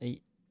yes,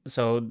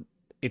 so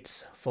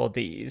it's for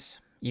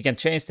these. You can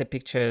change the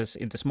pictures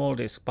in the small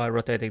disk by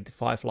rotating the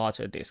 5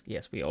 larger disks.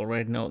 Yes, we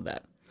already know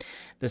that.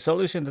 The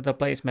solution to the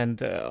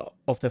placement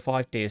of the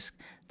 5 disks,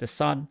 the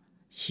sun,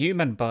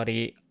 human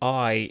body,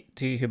 eye,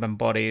 2 human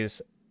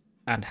bodies,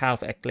 and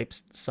half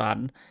eclipsed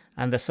sun,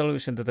 and the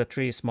solution to the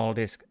 3 small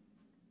disks,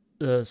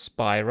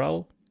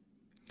 spiral,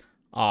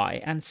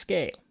 eye, and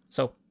scale.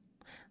 So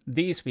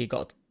these we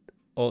got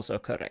also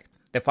correct.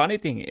 The funny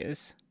thing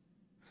is,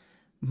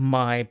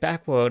 my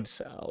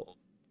backwards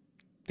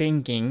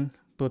thinking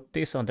put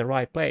this on the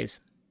right place.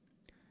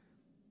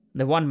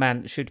 The one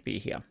man should be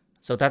here,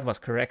 so that was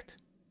correct.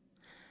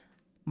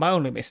 My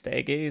only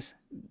mistake is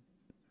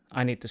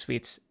I need to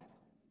switch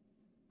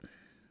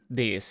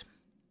these.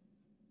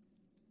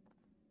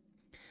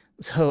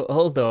 So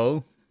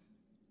although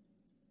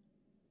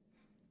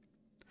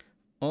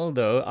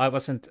I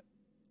wasn't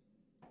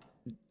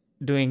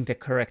doing the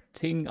correct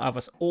thing, I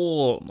was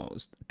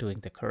almost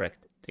doing the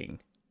correct thing.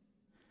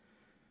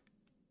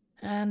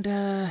 And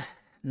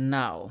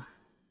now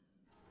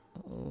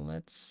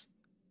let's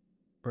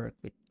work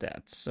with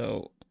that.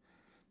 So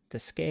the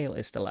scale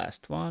is the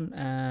last one,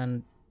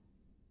 and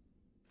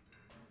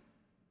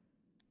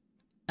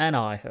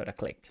I heard a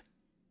click.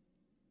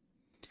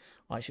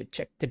 I should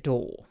check the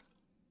door.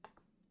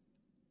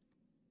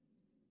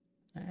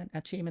 And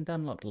achievement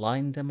unlocked.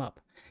 Line them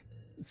up.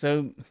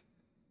 So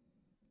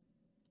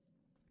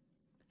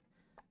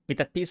with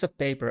that piece of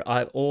paper,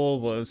 I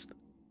almost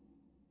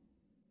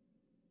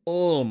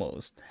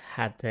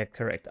had the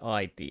correct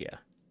idea.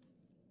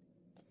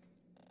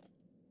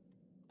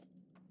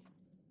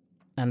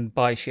 And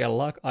by sheer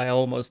luck, I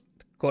almost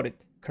got it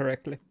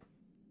correctly.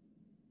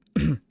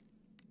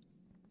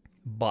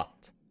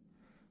 But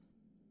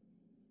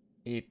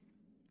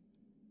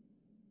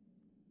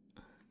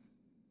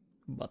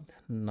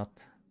not,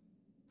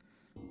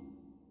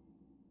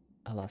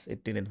 alas,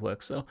 it didn't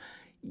work. So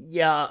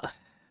yeah,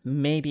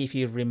 maybe if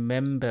you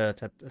remember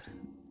that,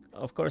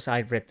 of course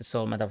I read the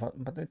soul metaphor,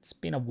 but it's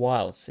been a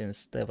while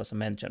since there was a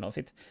mention of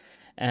it.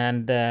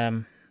 And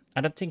I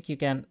don't think you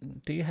can,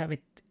 do you have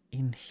it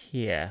in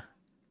here?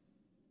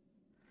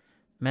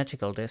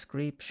 Magical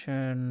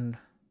description.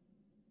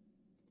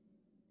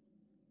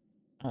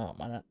 Oh,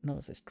 my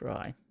nose is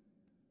dry.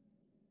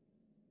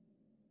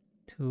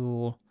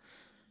 Tool.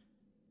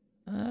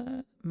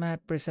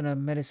 Mad prisoner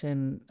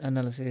medicine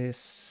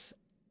analysis.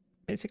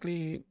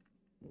 Basically,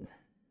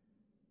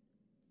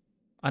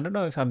 I don't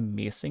know if I'm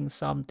missing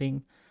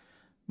something,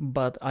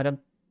 but I don't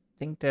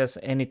think there's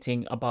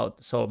anything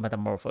about soul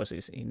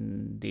metamorphosis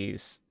in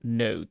these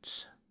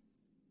notes,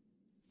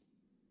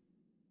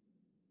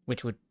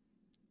 which would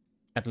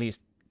at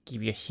least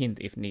give you a hint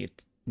if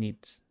needs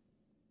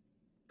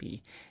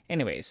be.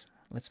 Anyways,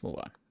 let's move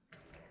on.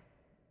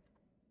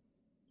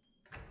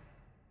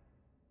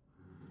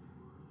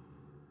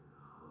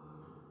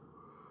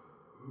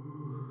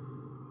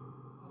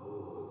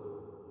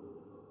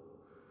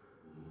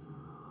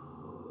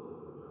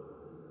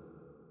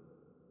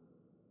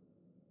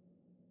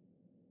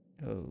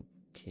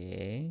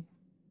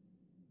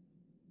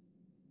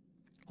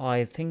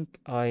 I think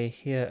I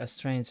hear a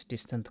strange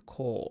distant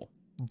call,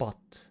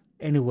 but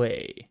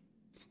anyway.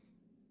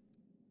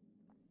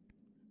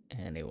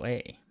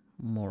 Anyway,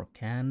 more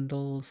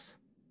candles.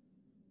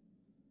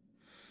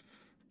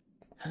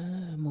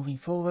 Moving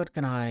forward,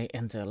 can I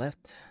enter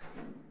left?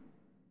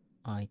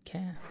 I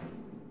can.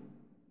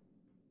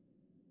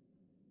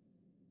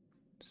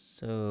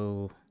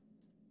 So,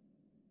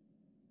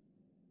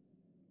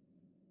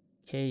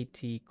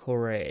 Katie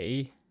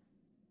Corey.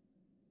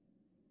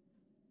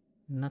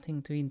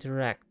 Nothing to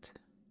interact.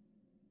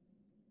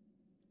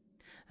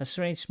 A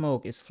strange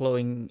smoke is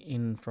flowing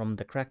in from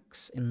the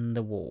cracks in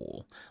the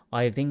wall.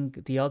 I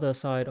think the other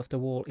side of the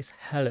wall is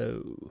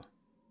hollow.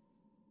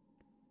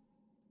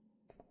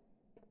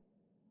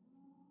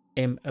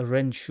 M.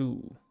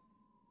 Renshu.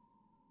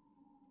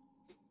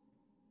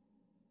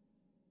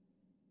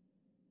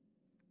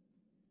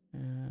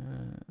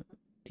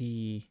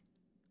 The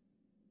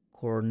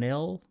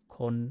Cornell?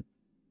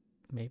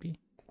 Maybe?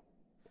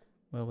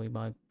 Well, we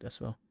might as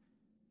well.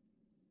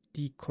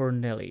 The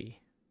Cornelli.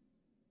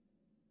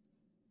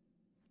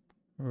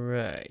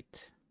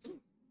 Right.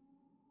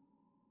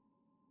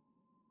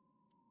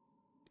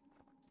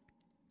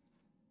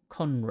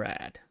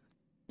 Conrad.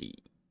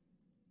 D.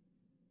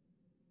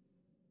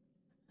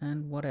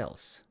 And what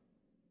else?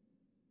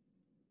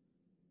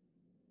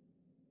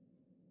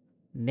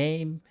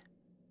 Name.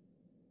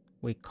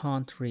 We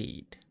can't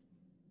read.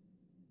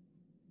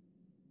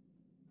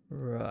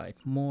 Right,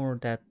 more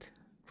that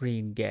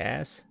green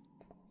gas.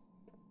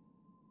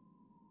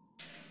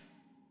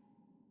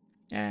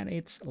 And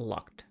it's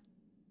locked.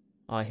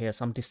 I hear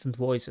some distant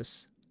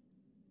voices.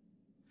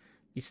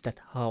 Is that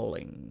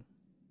howling?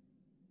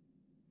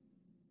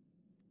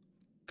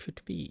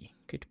 Could be,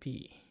 could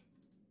be.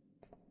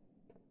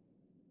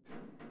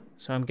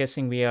 So I'm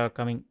guessing we are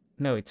coming...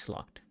 No, it's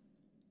locked.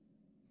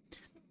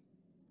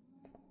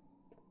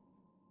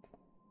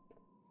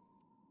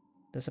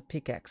 There's a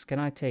pickaxe. Can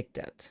I take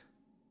that?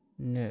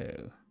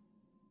 No.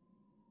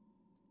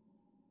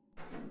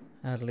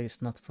 At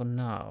least not for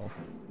now.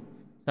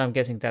 So I'm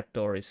guessing that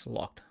door is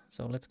locked.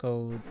 So let's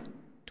go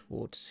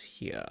towards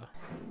here.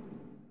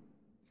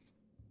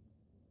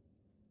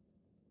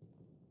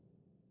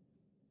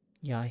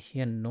 Yeah, I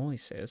hear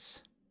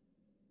noises.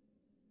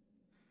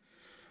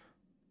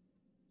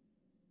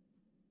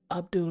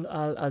 Abdul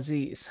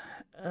al-Aziz.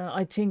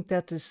 I think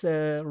that is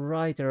the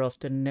writer of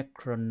the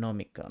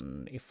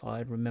Necronomicon, if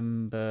I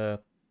remember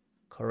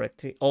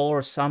correctly.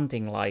 Or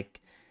something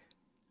like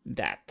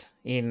that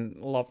in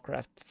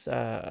Lovecraft's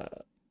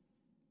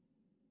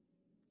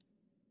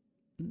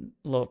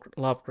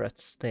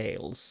Lovecraft's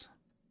tales.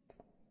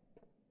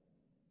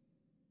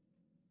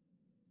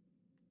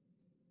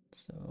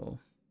 So,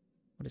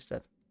 what is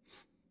that?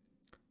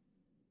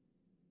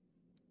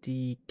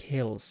 The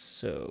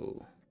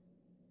Kelso.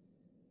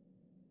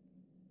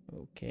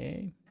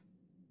 Okay.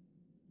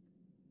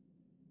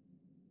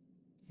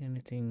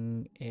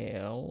 Anything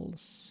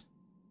else?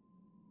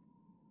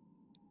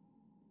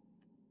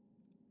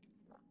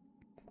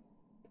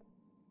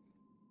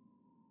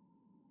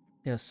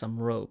 There's some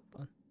rope.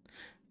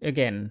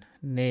 Again,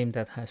 name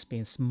that has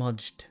been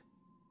smudged.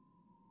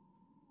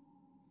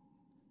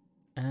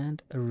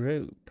 And a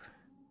rope.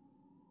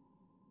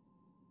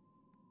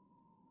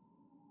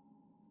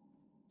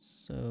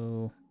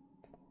 So...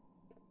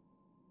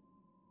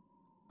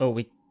 Oh,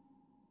 we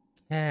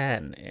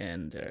can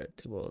enter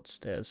towards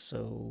there,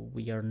 so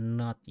we are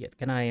not yet.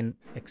 Can I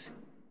exit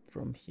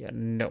from here?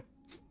 No.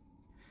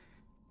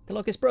 The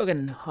lock is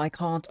broken. I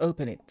can't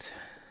open it.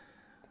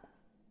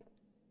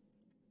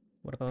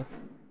 What about...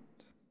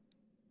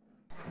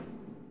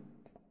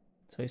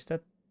 So is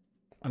that...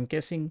 I'm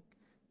guessing...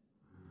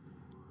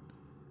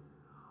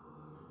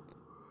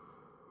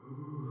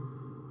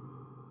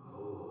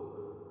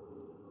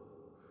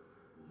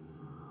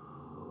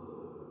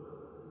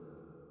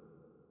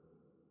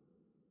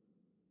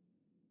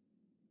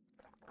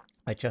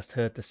 I just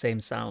heard the same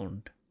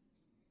sound.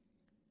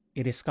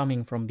 It is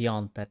coming from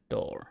beyond that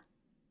door.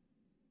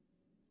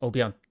 Oh,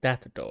 beyond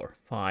that door.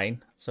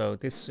 Fine. So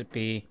this should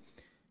be...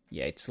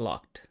 Yeah, it's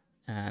locked.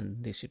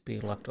 And this should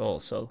be locked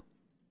also.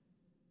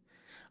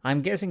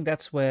 I'm guessing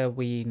that's where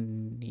we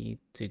need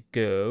to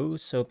go.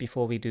 So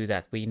before we do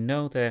that, we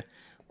know the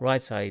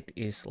right side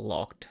is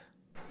locked.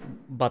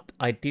 But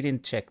I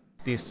didn't check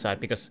this side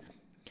because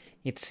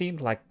it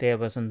seemed like there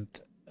wasn't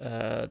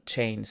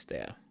chains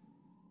there.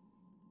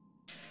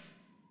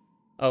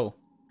 Oh,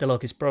 the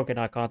lock is broken.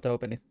 I can't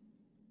open it.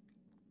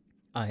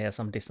 I hear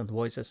some distant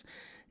voices.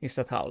 Is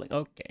that howling?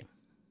 Okay.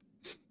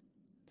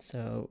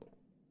 So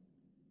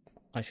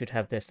I should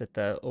have tested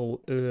that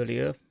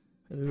earlier.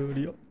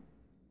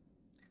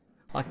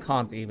 I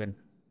can't even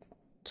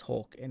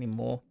talk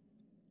anymore.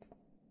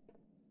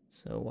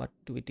 So what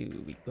do?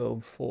 We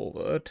go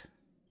forward.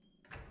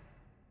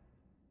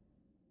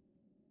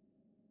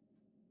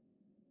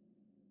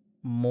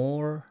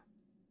 More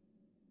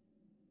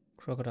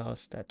crocodile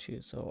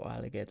statues or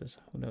alligators,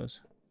 who knows?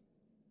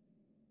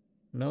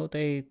 No,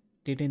 they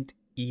didn't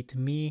eat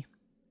me.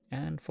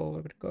 And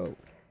forward we go.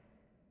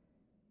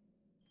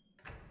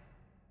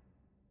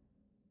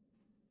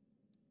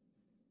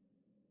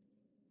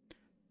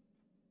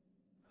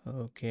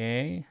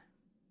 Okay.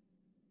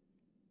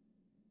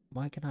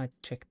 Why can I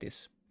check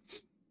this?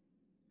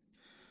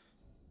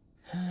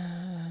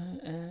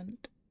 And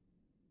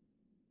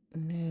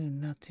no,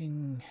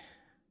 nothing.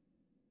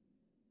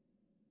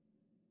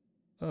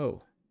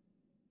 Oh,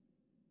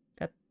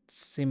 that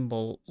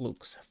symbol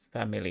looks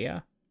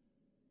familiar.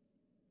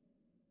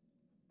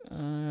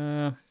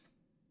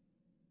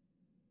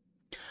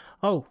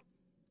 Oh,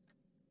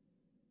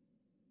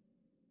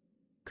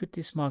 could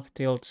this mark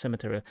the old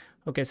cemetery?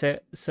 Okay,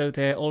 so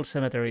the old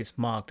cemetery is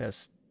marked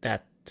as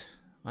that.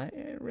 I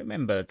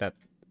remember that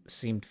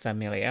seemed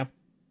familiar,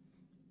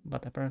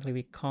 but apparently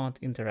we can't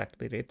interact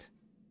with it.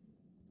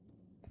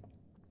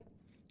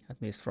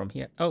 At least from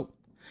here. Oh,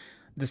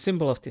 the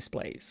symbol of this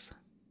place.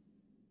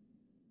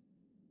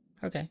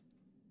 Okay.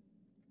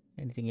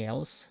 Anything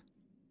else?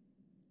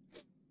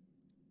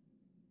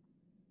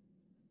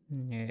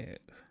 No.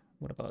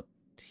 What about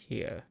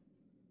here?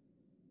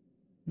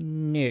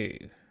 No.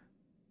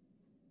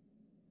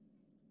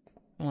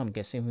 Well, I'm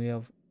guessing we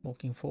are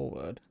walking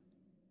forward.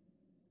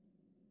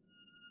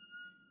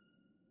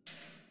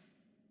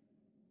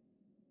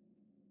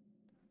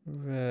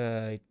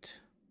 Right.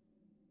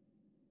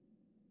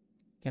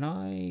 Can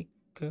I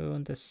go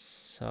on the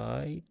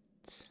side?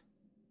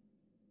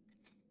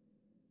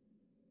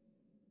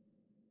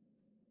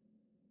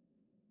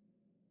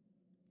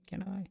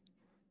 Can I?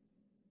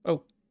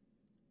 Oh.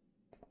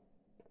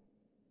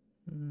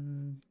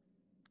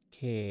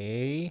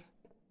 Okay.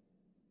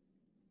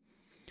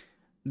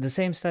 The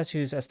same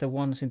statues as the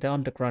ones in the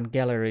underground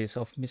galleries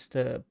of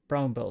Mr.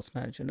 Brownbell's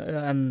mansion,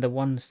 and the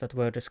ones that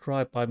were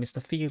described by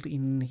Mr. Field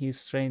in his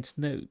strange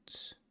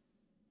notes.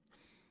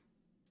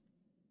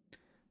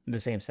 The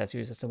same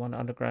statues as the one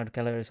underground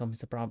galleries of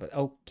Mr. Brownbell.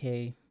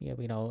 Okay, yeah,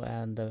 we know,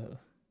 and the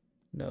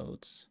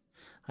notes.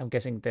 I'm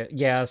guessing that,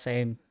 yeah,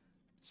 same.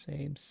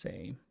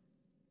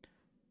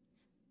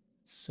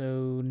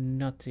 So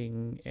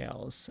nothing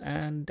else.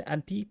 And a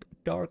deep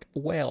dark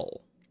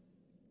well.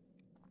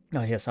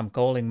 Oh yes, I'm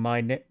calling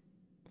my name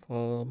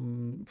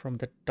from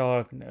the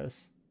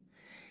darkness.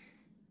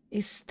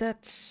 Is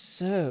that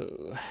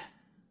so?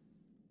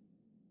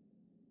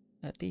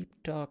 A deep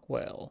dark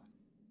well.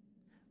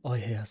 I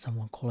hear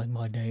someone calling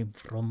my name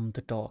from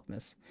the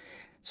darkness.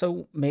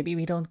 So maybe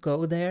we don't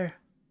go there?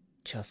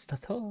 Just a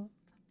thought.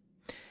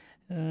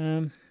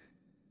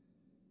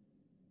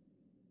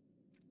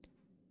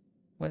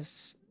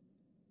 Was...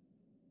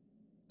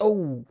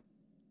 Oh!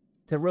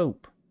 The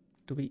rope.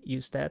 Do we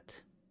use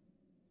that?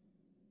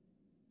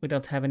 We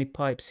don't have any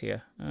pipes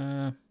here.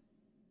 Where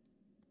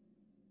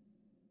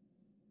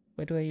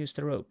do I use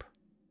the rope?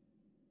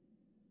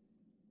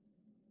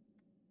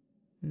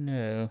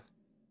 No.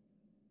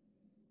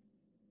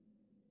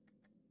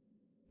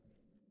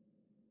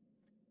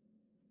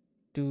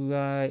 Do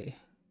I...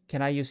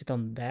 Can I use it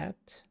on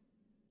that?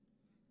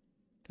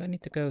 Do I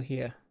need to go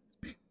here?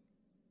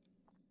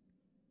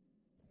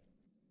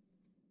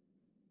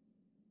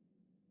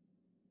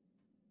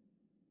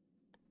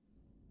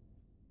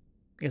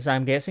 Because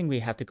I'm guessing we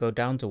have to go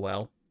down to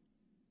well.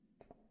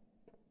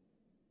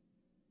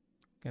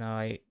 Can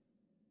I...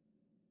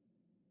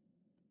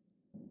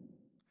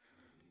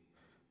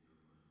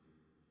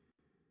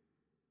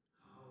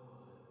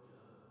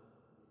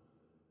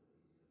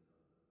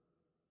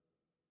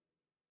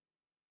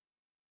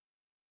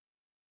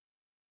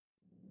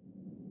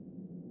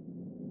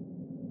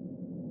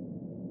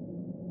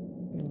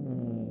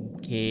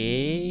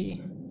 Okay.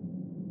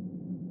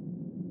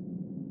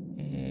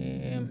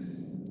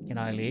 Can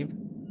I leave?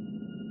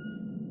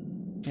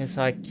 Yes,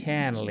 I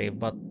can leave,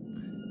 but...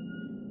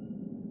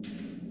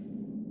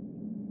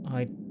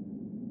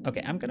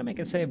 Okay, I'm gonna make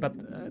a save, but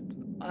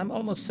I'm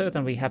almost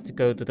certain we have to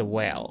go to the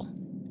well.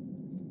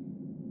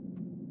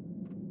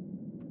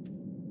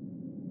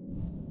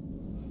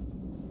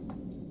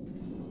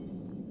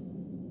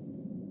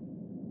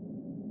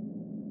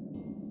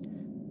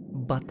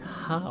 But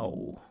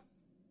how?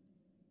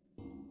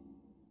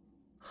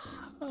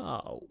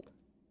 How?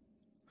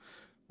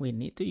 We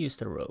need to use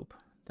the rope.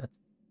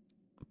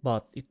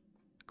 But it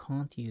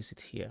can't use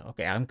it here.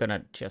 Okay, I'm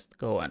gonna just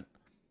go and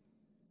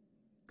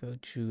go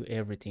through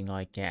everything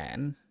I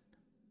can.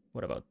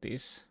 What about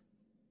this?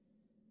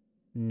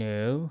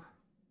 No.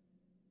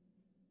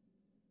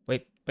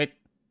 Wait.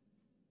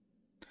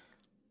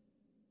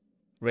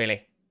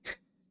 Really?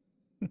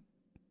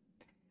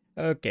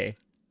 Okay.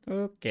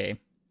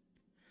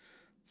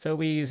 So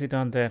we use it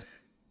on the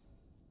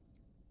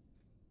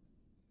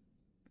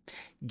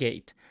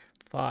gate.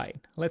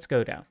 Fine. Let's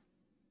go down.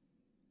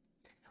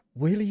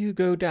 Will you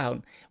go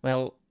down?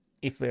 Well,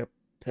 if we're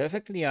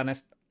perfectly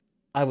honest,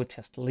 I would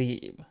just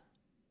leave.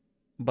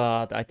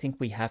 But I think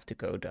we have to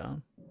go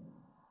down.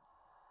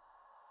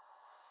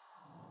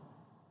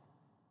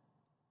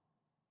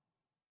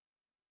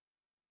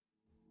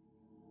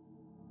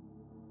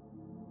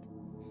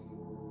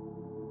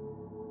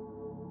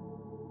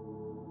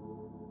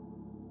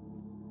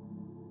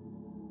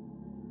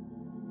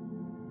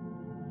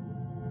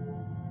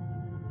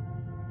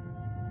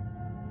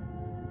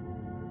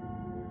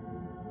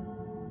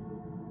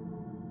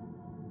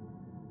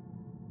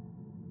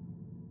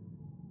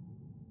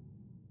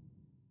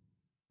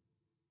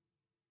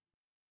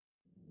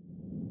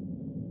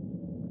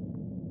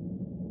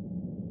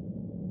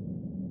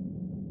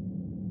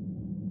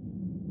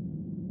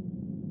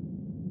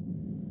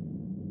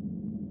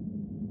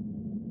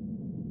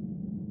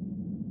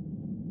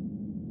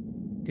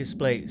 This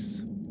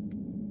place.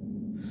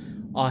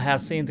 I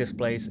have seen this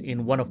place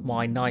in one of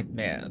my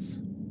nightmares.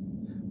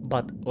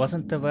 But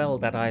wasn't the well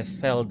that I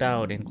fell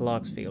down in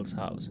Clarksfield's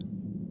house?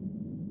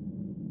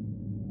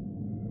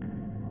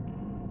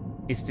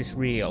 Is this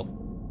real?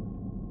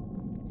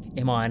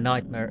 Am I in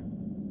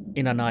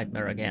a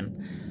nightmare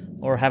again?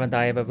 Or haven't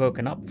I ever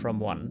woken up from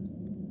one?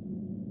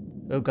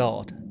 Oh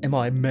God, am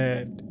I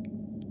mad?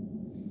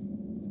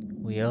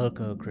 We all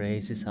go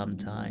crazy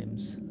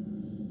sometimes.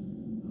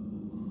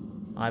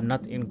 I'm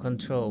not in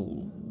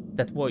control.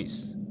 That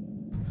voice.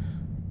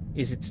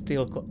 Is it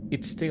still?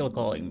 It's still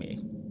calling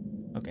me.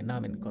 Okay, now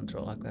I'm in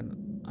control.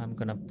 I'm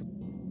gonna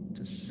put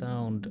the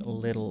sound a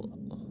little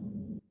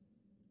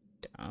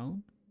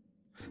down.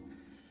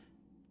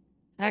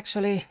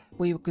 Actually,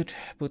 we could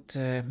put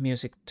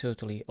music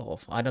totally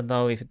off. I don't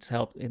know if it's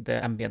helped in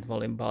the ambient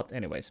volume, but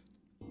anyways.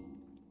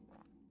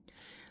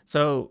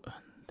 So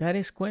that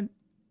is quite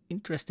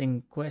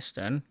interesting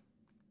question.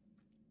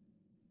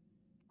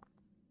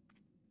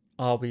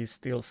 Are we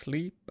still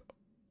asleep?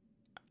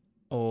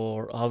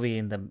 Or are we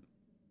in the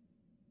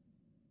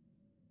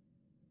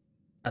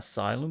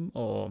asylum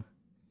or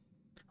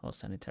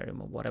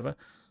sanitarium or whatever?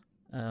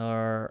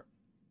 Or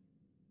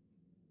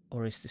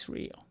is this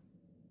real?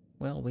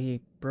 Well,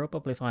 we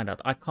probably find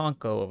out. I can't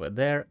go over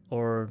there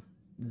or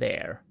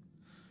there.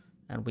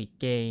 And we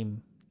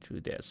came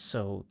through there,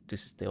 so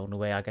this is the only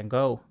way I can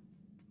go.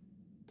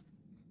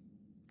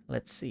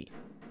 Let's see.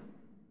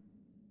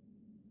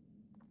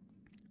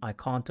 I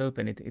can't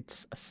open it,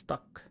 it's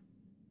stuck.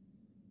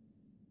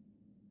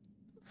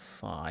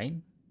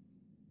 Fine.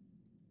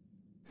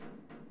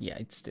 Yeah,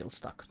 it's still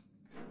stuck.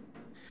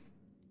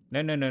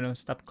 No,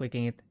 stop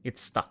clicking it.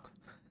 It's stuck.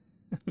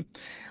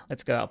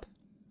 Let's go up.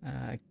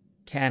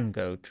 Can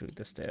go through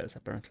the stairs,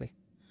 apparently.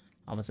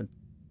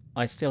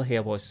 I still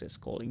hear voices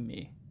calling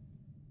me.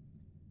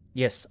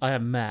 Yes, I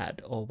am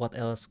mad, or what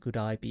else could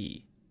I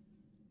be?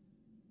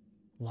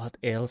 What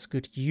else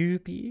could you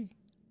be?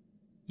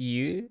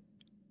 You?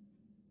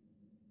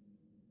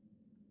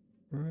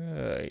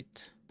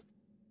 Right.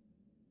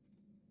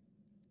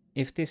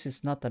 If this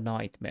is not a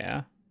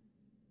nightmare,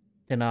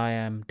 then I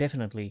am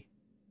definitely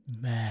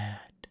mad.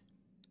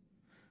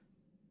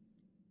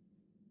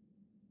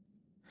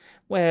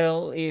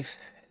 Well, if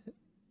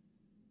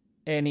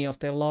any of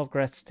the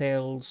Lovecraft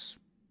tales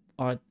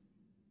are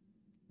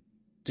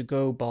to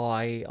go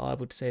by, I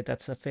would say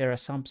that's a fair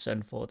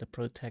assumption for the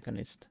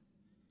protagonist.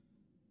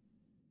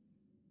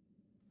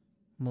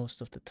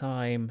 Most of the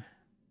time,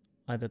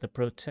 either the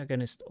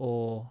protagonist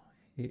or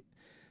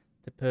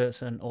the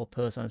person or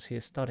persons he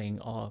is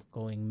studying are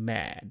going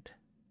mad.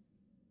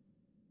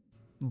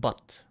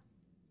 But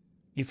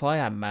if I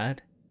am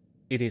mad,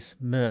 it is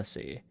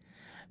mercy.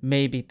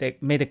 May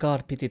the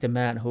God pity the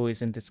man who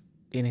is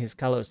in his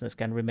callousness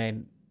can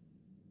remain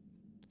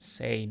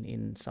sane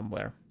in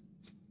somewhere.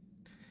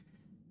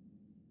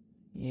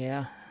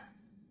 Yeah.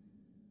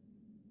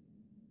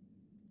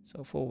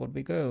 So forward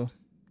we go.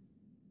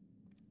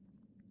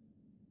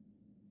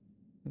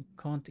 We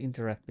can't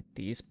interact with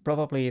these.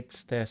 Probably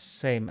it's the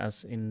same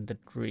as in the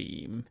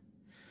dream.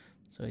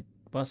 So it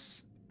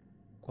was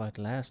quite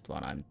last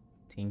one, I'm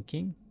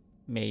thinking.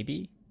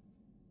 Maybe.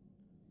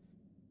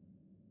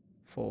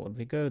 Forward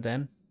we go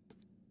then.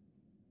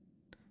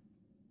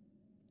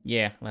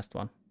 Yeah, last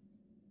one.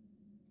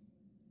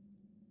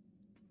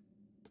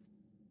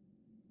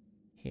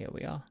 Here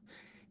we are.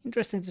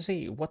 Interesting to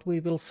see what we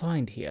will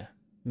find here.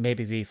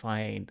 Maybe we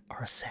find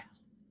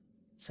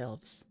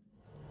ourselves.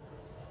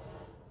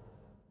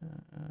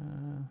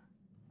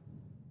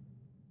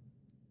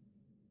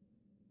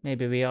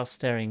 Maybe we are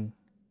staring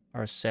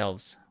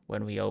ourselves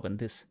when we open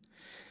this.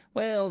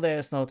 Well,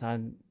 there's no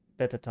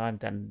better time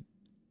than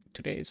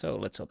today, so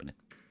let's open it.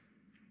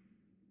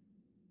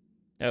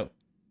 Oh.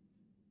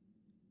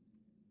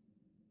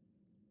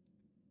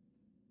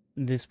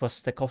 This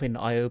was the coffin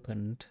I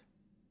opened.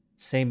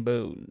 Same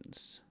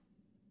bones.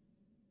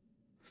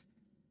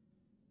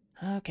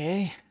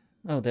 Okay.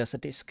 Oh, there's a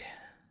disc.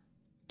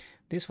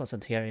 This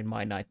wasn't here in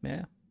my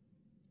nightmare.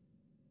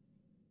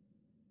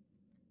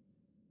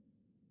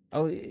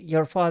 Oh,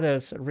 your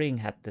father's ring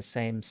had the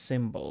same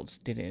symbols,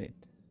 didn't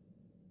it?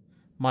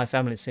 My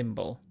family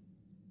symbol.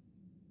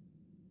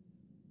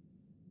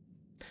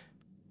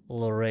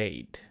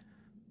 Loreid.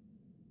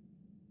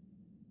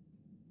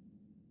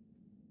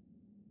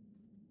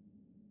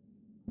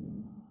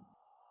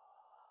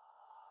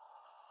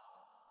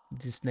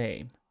 This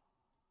name.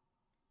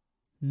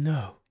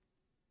 No.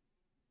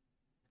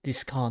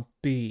 This can't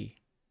be.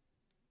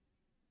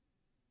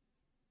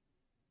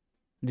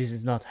 This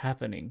is not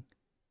happening.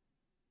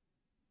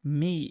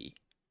 Me.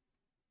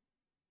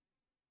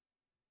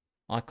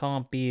 I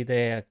can't be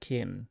their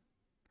kin.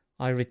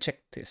 I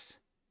reject this.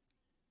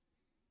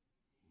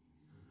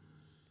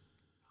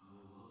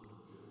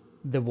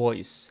 The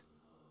voice.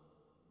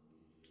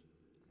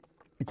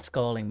 It's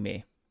calling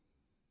me.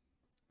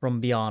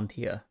 From beyond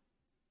here.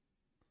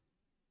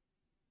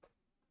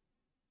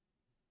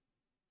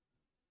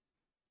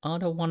 I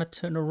don't want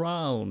to turn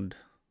around.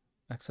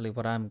 Actually,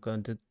 what am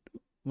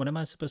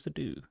I supposed to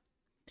do?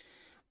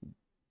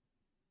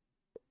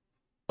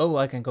 Oh,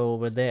 I can go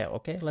over there.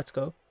 Okay, let's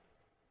go.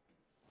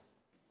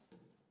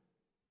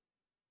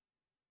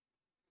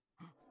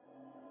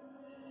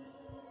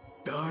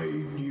 I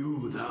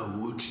knew thou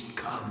wouldst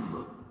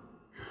come,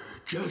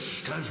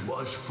 just as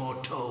was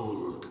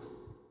foretold.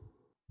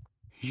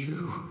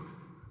 You?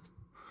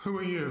 Who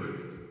are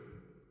you?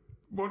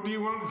 What do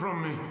you want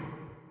from me?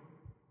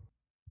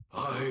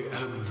 I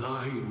am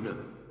thine.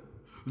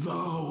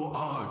 Thou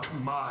art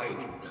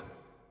mine.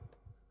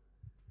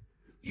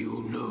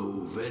 You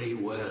know very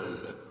well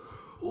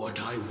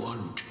what I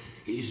want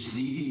is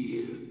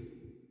thee.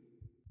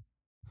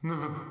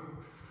 No.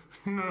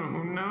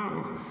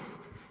 No.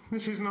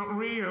 This is not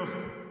real.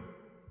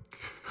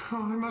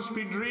 Oh, I must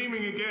be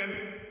dreaming again.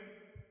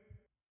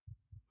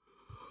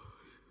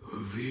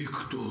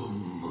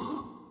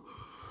 Victum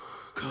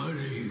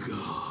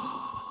Caliga.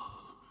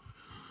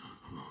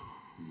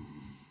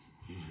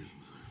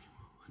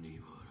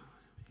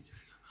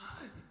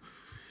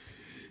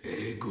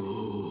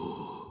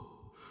 Ego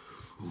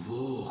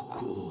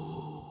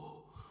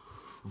voco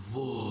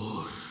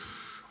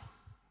vos.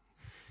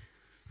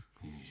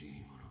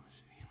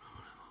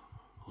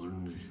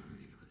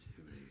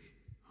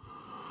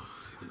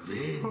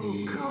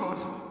 Oh God,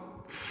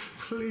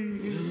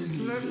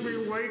 please let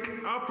me wake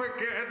up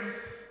again.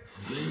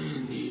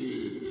 Veni.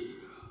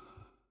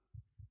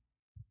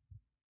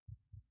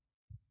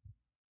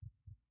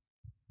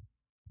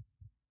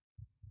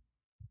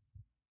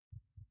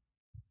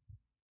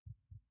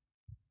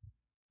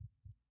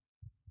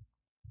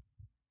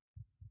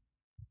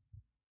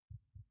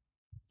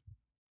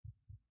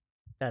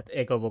 That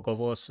Egovogo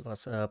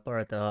was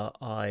part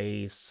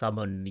I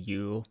summon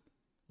you,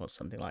 or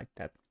something like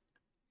that.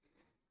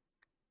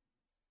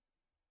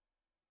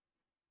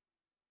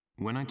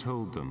 When I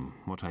told them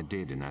what I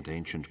did in that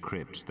ancient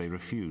crypt, they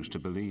refused to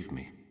believe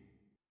me.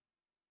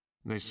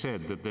 They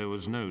said that there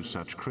was no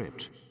such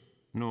crypt,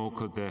 nor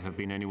could there have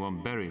been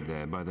anyone buried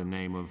there by the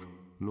name of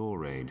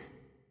Loreid.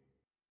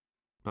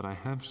 But I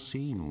have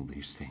seen all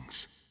these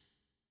things,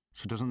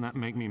 so doesn't that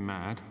make me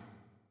mad?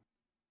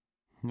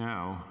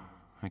 Now,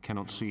 I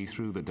cannot see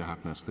through the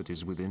darkness that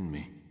is within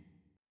me.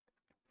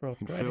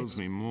 It fills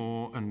me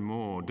more and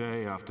more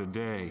day after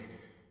day,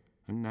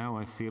 and now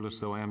I feel as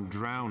though I am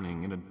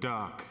drowning in a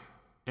dark,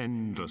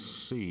 endless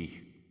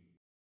sea.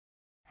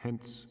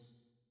 Hence,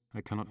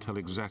 I cannot tell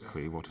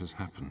exactly what has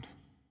happened.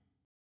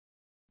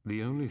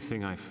 The only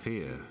thing I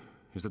fear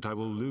is that I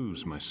will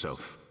lose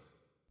myself,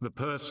 the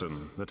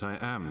person that I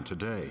am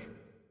today.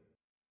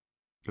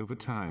 Over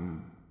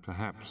time,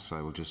 perhaps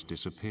I will just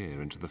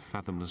disappear into the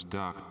fathomless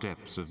dark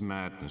depths of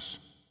madness.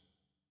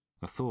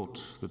 A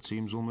thought that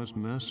seems almost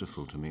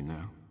merciful to me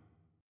now.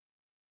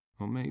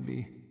 Or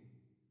maybe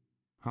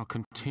I'll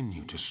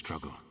continue to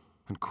struggle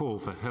and call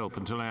for help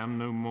until I am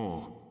no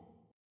more.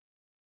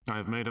 I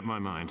have made up my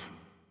mind.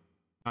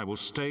 I will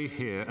stay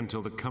here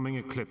until the coming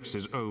eclipse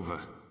is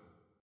over.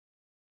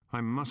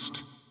 I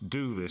must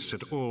do this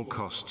at all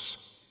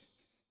costs,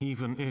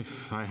 even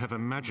if I have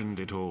imagined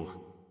it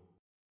all.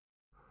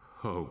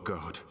 Oh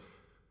God,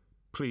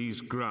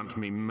 please grant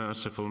me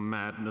merciful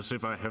madness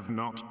if I have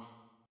not.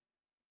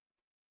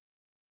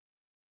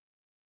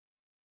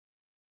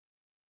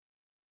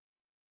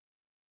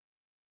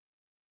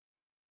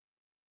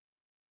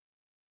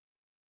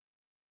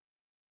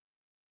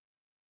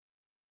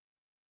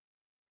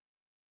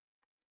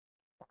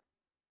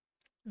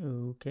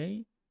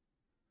 Okay.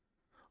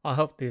 I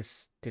hope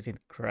this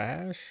didn't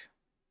crash.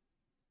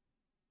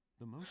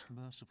 The most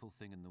merciful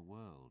thing in the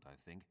world, I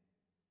think,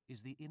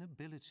 is the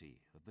inability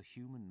of the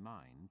human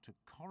mind to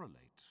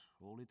correlate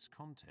all its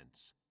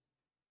contents.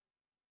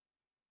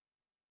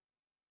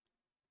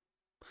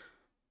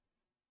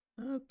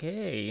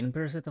 Okay, in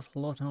Pursuit of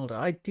Loath Nolder.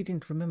 I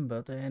didn't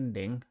remember the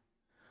ending.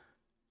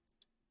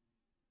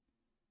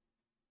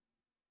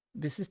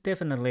 This is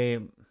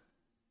definitely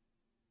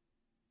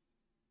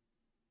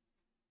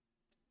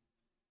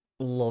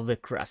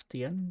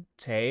Lovecraftian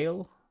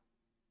tale.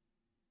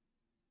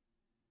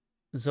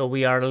 So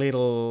we are a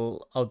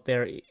little out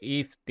there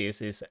if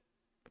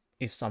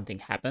something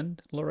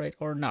happened, Loreid,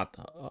 or not.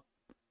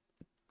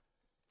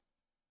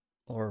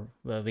 Or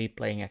were we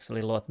playing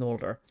actually Loath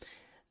Nolder?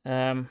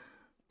 The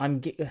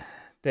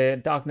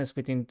Darkness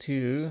Within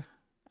 2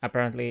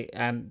 apparently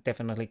and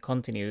definitely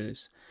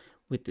continues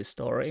with this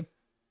story.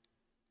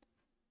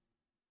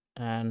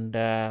 And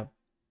I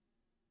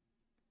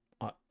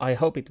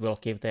hope it will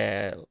give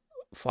the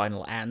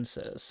final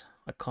answers.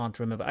 I can't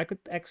remember. I could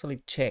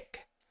actually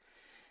check.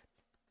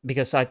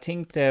 Because I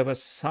think there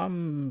was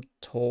some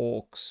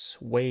talks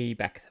way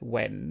back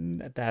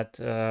when that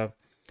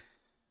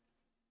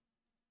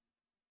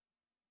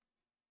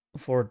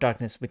for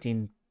Darkness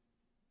Within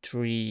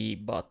 3,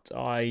 but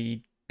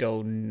I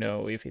don't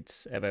know if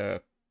it's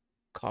ever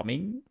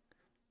coming.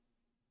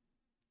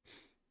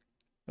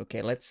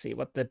 Okay, let's see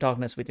what the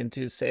Darkness Within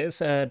 2 says.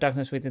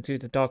 Darkness Within 2,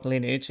 The Dark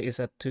Lineage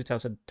is a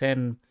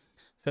 2010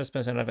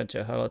 first-person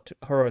adventure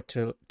horror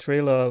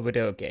thriller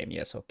video game.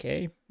 Yes,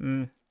 okay.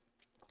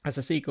 As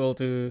a sequel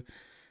to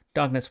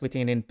Darkness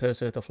Within in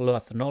Pursuit of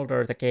Loath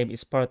Nolder. The game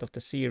is part of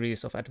the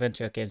series of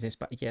adventure games.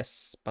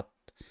 Yes, but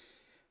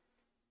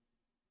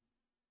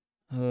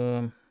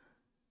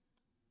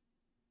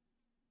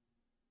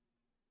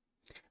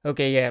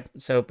okay, yeah.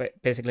 So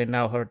basically,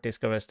 now Hurt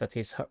discovers that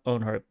his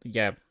own Hurt.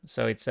 Yeah.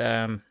 So it's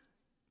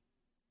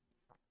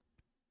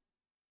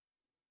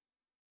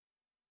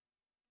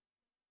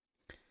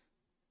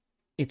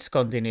it's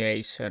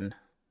continuation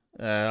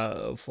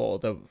for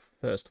the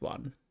first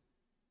one.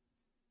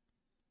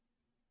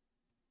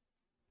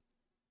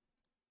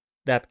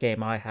 That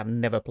game I have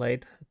never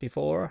played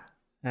before,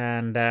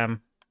 and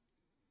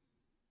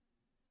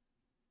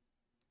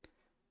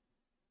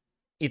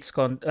it's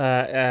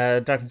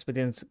Darkness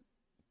Within's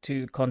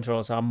 2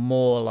 controls are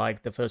more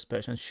like the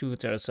first-person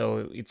shooter,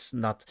 so it's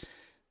not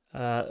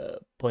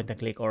point and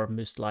click or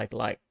mist-like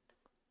like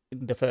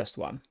the first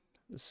one.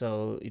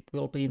 So it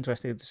will be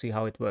interesting to see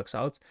how it works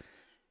out.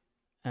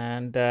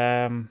 And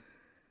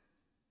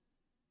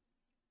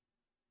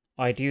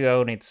I do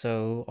own it,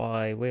 so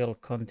I will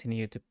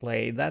continue to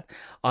play that.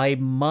 I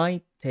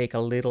might take a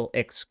little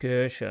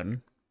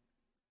excursion,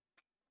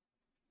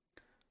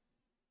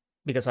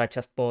 because I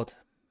just bought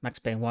Max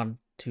Payne 1,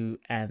 2,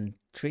 and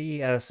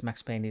 3, as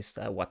Max Payne is,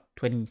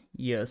 20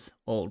 years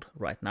old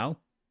right now.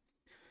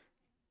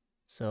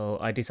 So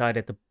I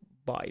decided to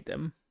buy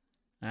them.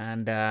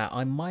 And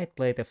I might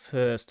play the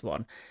first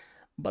one,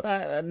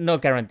 but no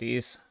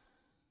guarantees.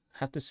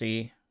 Have to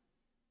see.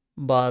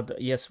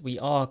 But yes, we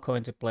are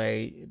going to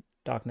play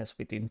Darkness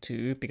Within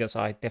 2, because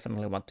I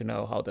definitely want to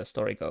know how the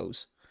story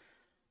goes.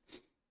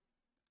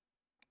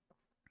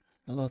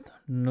 Loath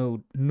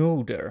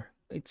Nolder.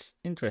 It's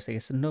interesting,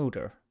 it's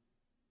Nolder.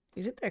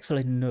 Is it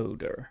actually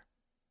Nolder?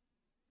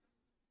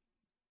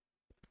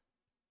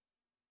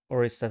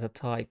 Or is that a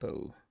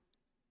typo?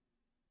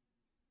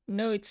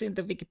 No, it's in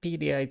the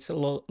Wikipedia, it's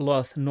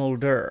Loath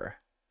Nolder.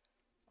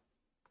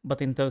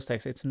 But in those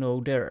texts, it's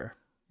Nolder.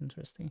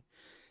 Interesting.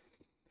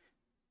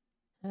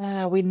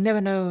 We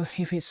never know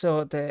if he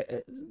saw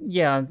the...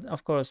 yeah,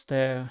 of course,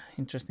 the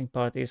interesting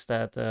part is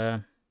that...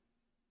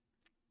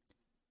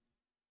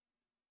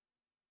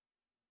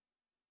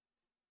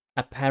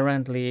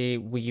 apparently,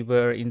 we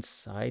were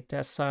inside the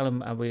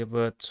asylum and we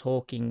were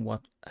talking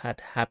what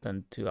had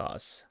happened to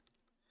us.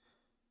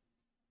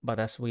 But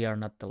as we are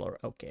not the Lord,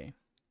 okay.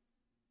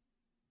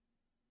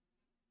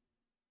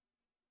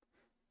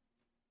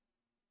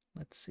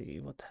 Let's see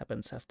what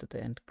happens after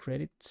the end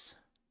credits.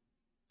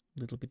 A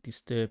little bit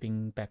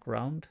disturbing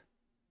background.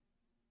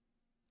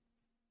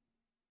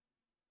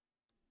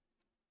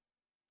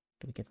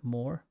 Do we get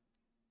more?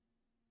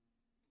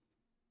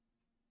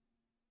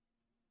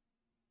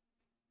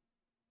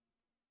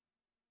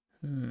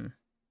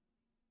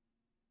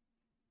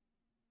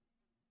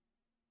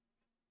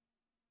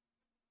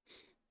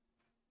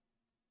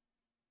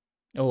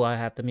 Oh, I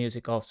have the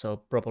music off, so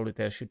probably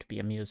there should be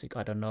a music,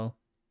 I don't know.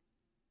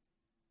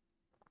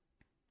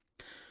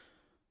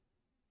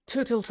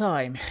 Total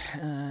time,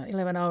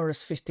 11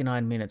 hours,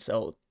 59 minutes.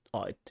 Oh,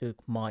 I took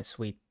my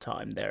sweet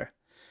time there.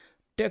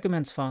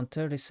 Documents found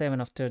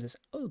 37 of 30.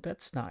 Oh,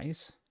 that's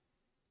nice.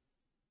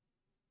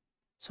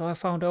 So I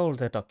found all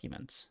the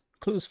documents.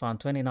 Clues found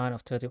 29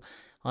 of 30.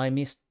 I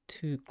missed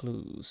 2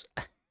 clues.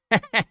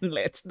 And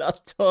let's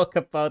not talk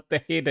about the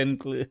hidden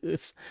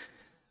clues.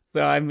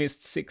 So I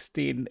missed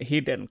 16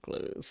 hidden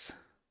clues.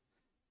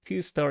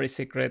 2 story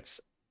secrets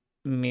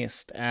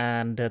missed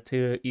and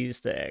 2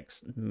 Easter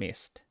eggs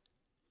missed.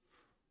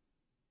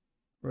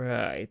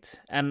 Right.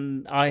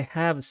 And I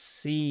have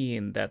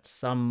seen that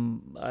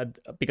some...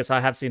 because I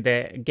have seen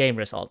the game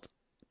result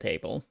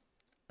table,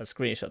 a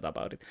screenshot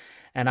about it.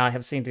 And I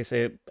have seen this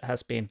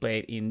has been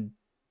played in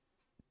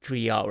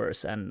 3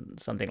 hours and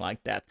something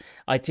like that.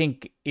 I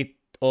think it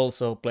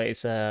also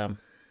plays a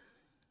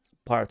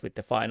part with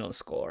the final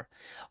score.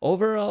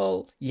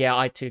 Overall, yeah,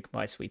 I took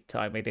my sweet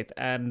time with it.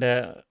 And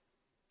a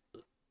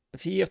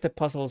few of the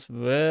puzzles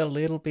were a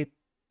little bit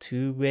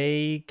too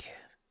vague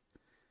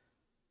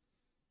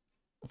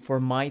for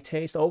my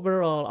taste.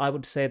 Overall, I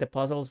would say the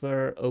puzzles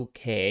were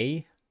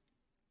okay.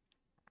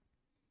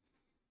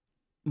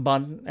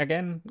 But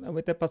again,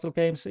 with the puzzle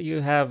games,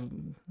 you have...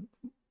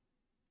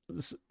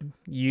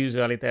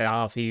 usually there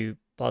are a few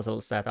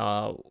puzzles that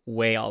are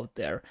way out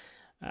there.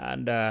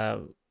 And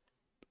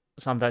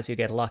sometimes you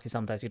get lucky,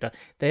 sometimes you don't.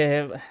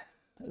 The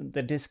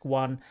disc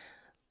one,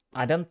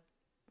 I don't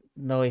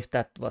know if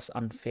that was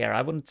unfair.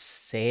 I wouldn't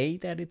say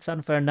that it's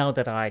unfair now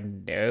that I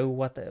know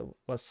what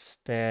was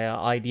the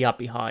idea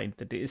behind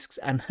the discs.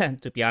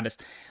 And to be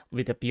honest,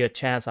 with a pure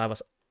chance, I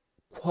was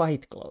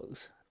quite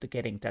close to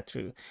getting that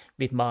through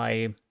with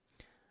my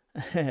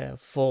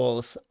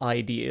false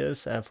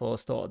ideas,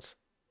 false thoughts,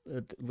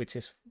 which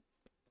is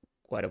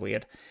quite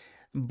weird.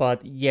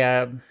 But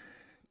yeah,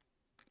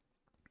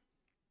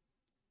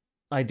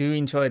 I do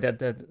enjoy that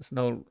there's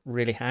no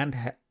really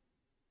hand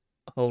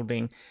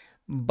holding,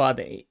 but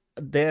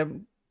there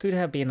could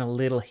have been a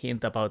little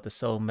hint about the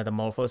soul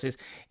metamorphosis.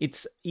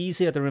 It's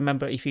easier to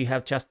remember if you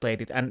have just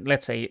played it, and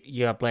let's say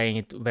you are playing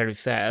it very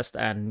fast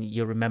and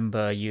you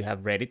remember you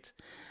have read it.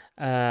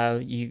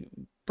 You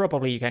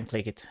probably you can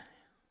click it,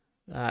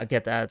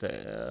 get that,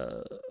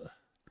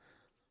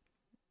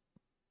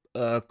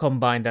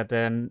 combine that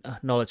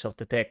knowledge of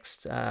the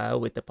text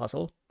with the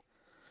puzzle.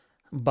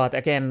 But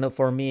again,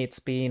 for me, it's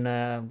been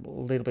a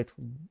little bit.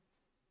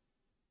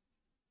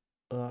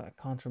 I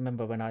can't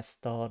remember when I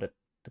started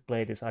to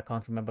play this. I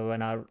can't remember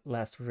when I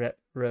last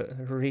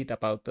read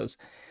about those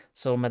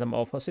soul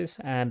metamorphoses.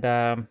 And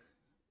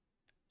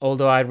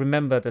although I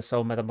remember the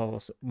soul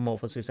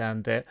metamorphosis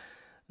and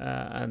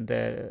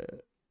the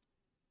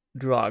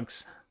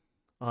drugs,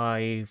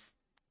 I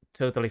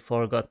totally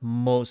forgot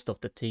most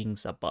of the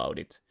things about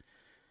it.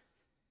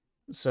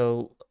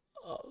 So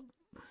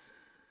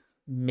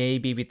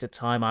maybe with the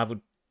time I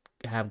would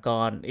have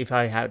gone, if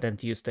I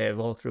hadn't used the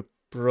walkthrough,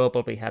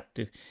 probably had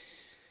to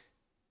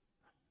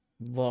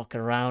walk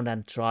around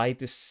and try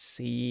to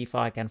see if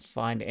I can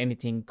find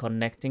anything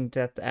connecting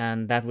that,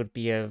 and that would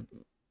be a,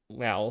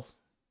 well,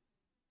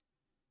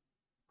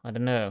 I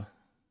don't know,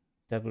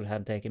 that would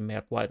have taken me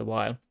quite a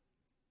while.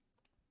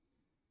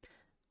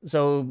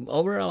 So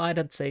overall, I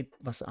don't say it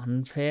was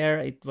unfair.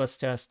 It was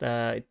just,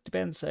 it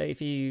depends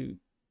if you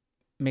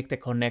make the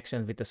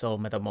connection with the soul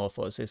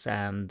metamorphosis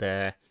and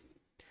the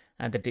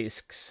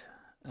discs,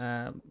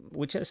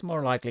 which is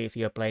more likely if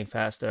you're playing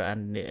faster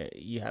and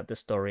you have the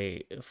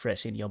story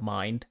fresh in your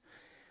mind.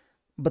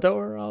 But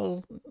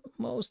overall,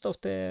 most of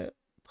the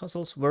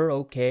puzzles were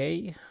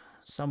okay.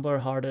 Some were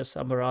harder,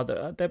 some were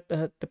other.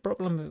 The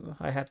problem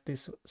I had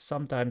is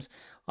sometimes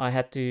I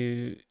had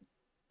to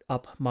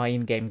up my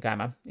in-game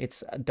gamma.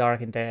 It's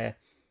dark in the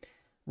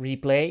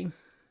replay.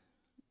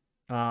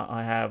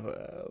 I have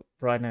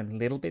brightened a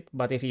little bit,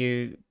 but if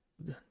you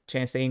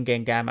change the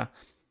in-game gamma,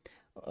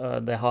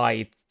 the high,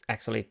 it's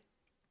actually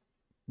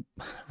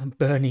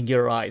burning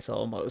your eyes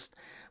almost.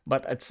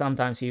 But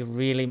sometimes you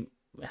really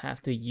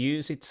have to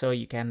use it so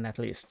you can at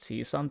least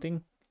see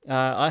something.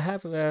 I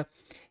have, it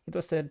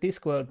was the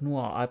Discworld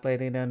Noir. I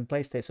played it on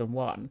PlayStation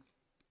 1.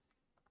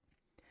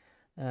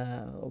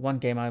 One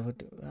game I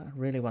would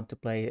really want to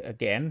play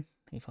again,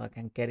 if I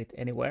can get it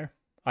anywhere.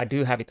 I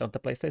do have it on the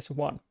PlayStation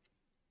 1.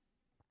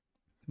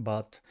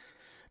 But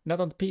not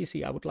on the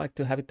PC. I would like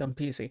to have it on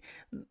PC.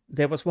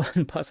 There was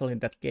one puzzle in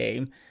that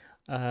game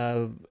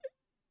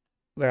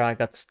where I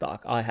got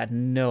stuck. I had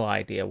no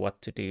idea what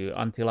to do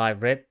until I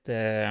read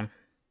the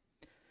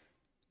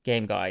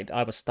game guide.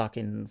 I was stuck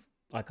in,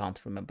 I can't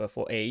remember,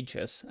 for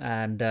ages,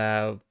 and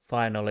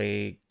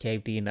finally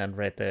caved in and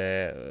read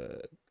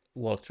the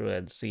walkthrough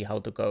and see how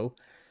to go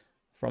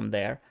from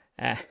there.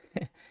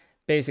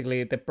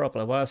 Basically, the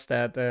problem was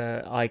that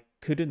I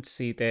couldn't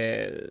see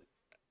the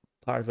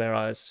part where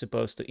I was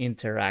supposed to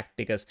interact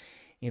because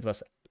it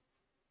was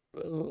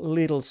a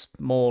little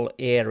small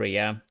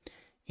area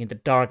in the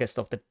darkest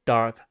of the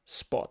dark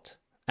spot,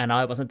 and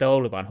I wasn't the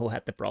only one who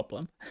had the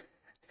problem.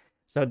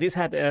 So this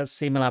had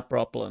similar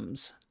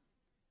problems,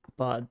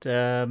 but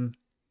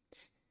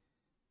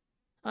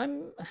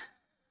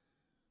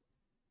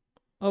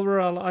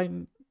overall I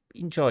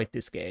enjoyed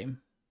this game.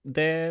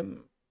 The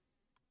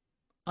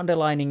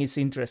underlining is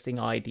interesting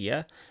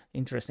idea,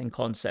 interesting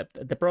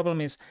concept. The problem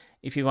is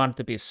if you want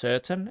to be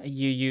certain,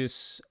 you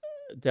use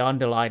the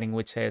underlining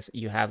which says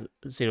you have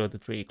 0 to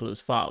 3 clues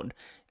found,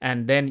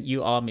 and then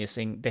you are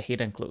missing the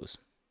hidden clues.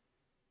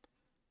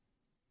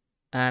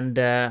 And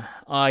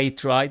I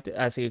tried,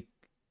 as you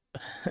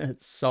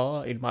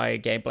saw in my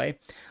gameplay,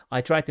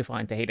 I tried to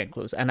find the hidden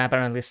clues and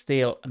apparently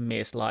still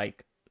missed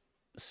like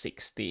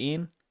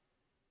 16.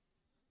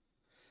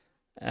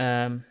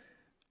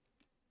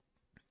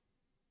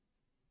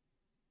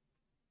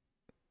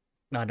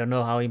 I don't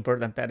know how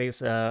important that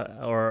is,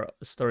 or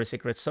story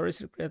secrets. Story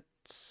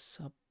secrets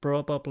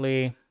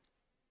probably.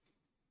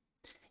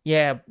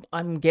 Yeah,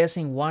 I'm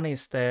guessing one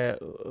is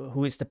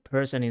who is the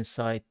person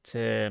inside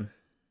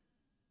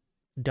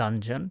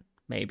dungeon,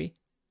 maybe.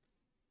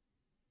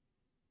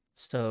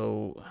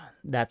 So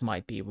that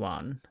might be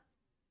one,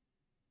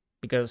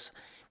 because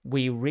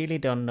we really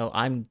don't know.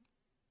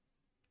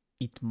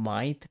 It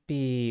might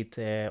be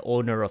the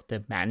owner of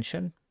the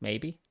mansion,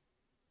 maybe.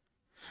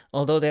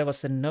 Although there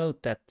was a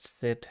note that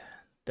said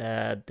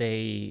that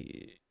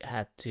they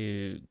had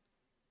to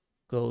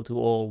go to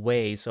all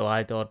ways, so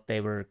I thought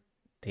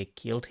they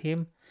killed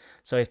him.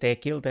 So if they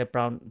killed the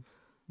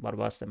what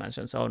was the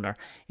mansion's owner?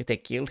 If they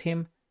killed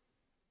him,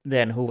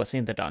 then who was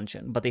in the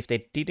dungeon? But if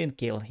they didn't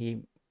kill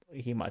him,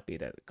 he might be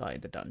the guy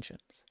in the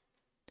dungeons.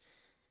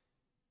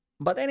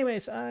 But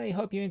anyways, I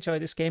hope you enjoy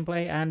this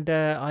gameplay, and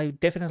I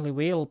definitely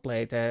will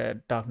play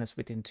the Darkness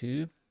Within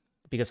 2.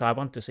 Because I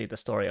want to see the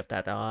story of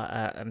that,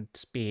 and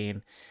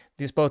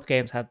these both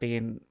games have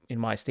been in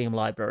my Steam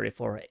library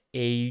for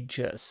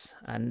ages,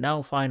 and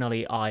now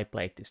finally I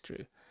played this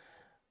through.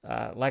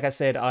 Like I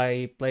said,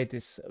 I played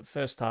this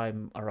first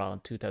time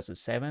around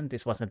 2007.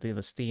 This wasn't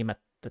even Steam at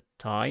the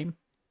time.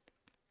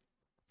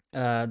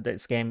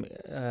 This game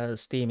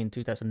Steam in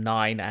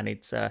 2009, and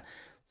it's a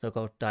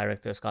so-called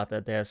director's cut.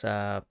 There's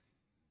a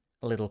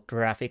little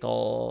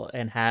graphical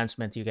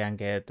enhancement you can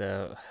get.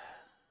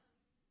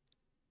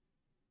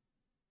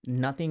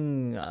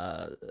 Nothing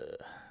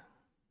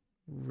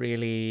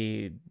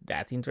really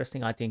that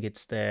interesting. I think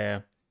it's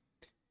the...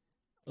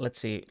 Let's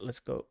see, let's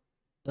go.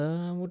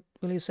 Will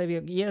you save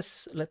your...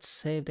 Yes, let's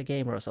save the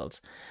game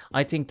results.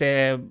 I think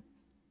the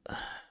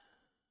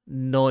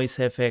noise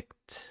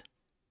effect...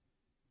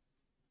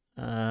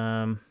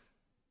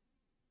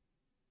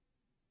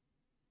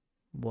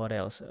 what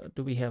else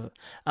do we have?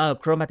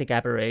 Chromatic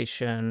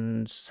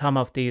aberrations. Some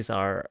of these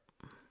are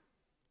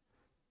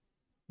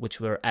which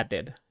were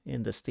added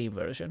in the Steam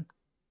version.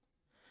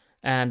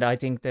 And I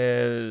think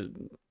well,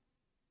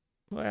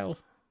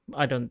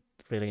 I don't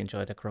really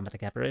enjoy the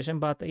chromatic aberration,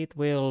 but it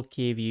will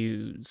give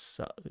you,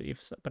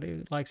 if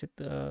somebody likes it,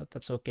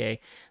 that's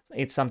okay.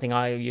 It's something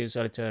I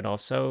usually turn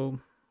off. So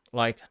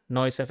like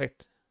noise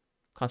effect,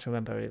 can't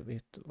remember if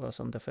it was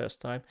on the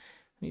first time.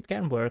 It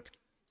can work.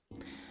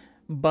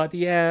 But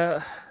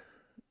yeah,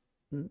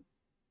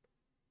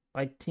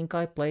 I think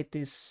I played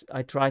this.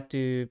 I tried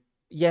to...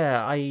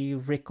 Yeah, I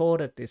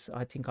recorded this.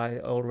 I think I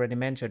already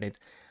mentioned it.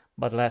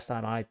 But last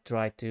time I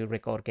tried to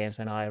record games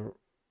when I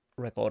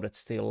recorded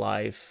Still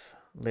Life,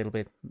 a little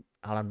bit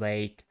Alan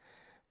Wake.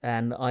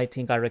 And I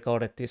think I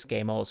recorded this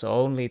game also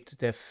only to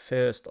the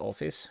first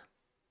office.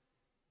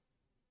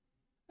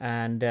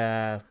 And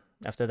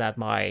after that,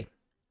 my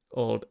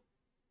old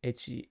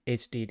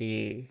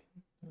HDD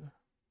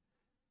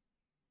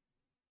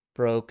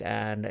broke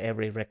and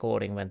every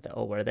recording went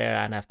over there.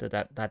 And after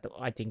that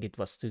I think it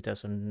was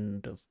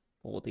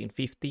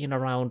 2014-15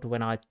 around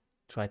when I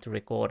tried to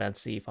record and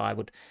see if I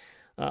would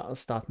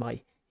start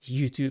my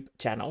YouTube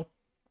channel.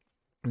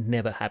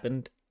 Never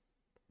happened.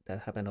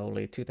 That happened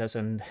only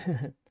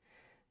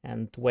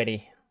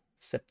 2020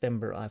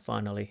 September. I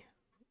finally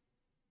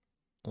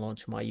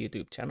launched my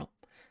YouTube channel.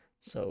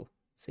 So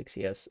 5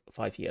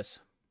 years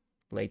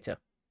later.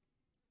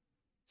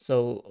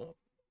 So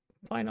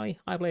finally,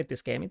 I played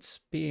this game.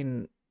 It's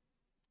been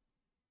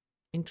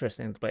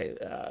interesting to play.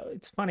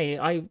 It's funny.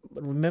 I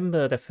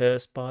remember the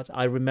first part.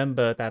 I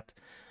remember that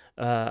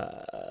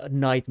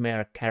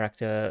nightmare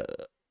character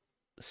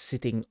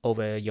sitting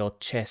over your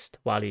chest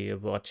while you're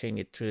watching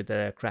it through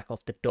the crack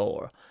of the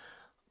door.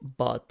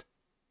 But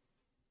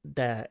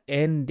the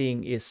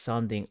ending is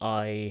something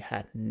I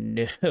had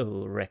no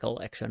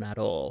recollection at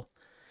all.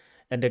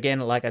 And again,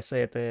 like I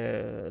said,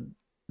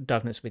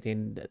 Darkness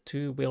Within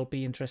 2 will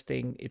be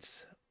interesting.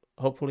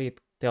 Hopefully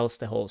it tells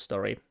the whole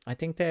story. I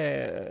think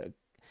the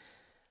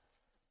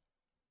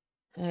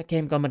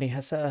game company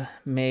has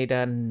made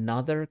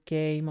another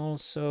game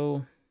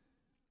also.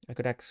 I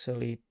could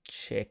actually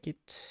check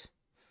it.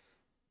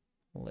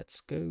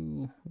 Let's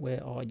go.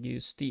 Where are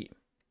you, Steve?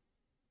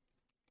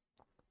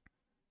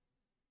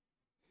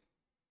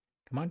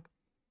 Come on.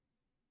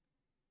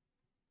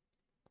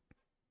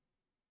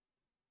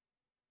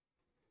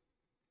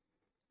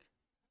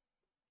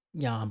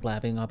 Yeah, I'm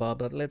blabbing about,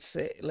 but let's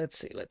see.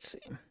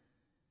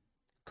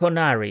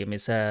 Conarium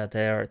is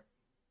their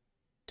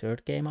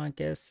third game, I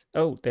guess.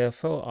 Oh, there are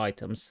 4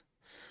 items.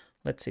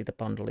 Let's see the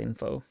bundle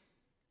info.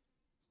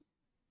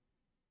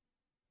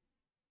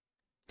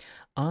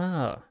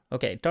 Ah,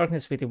 okay.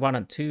 Darkness Within 1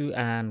 and 2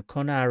 and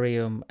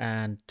Conarium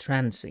and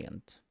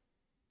Transient.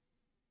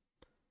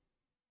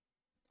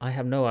 I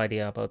have no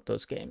idea about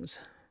those games.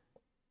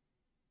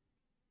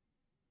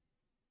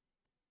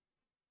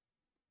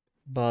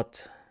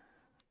 But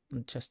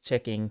I'm just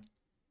checking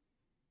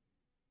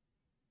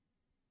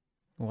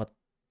what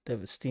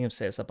the Steam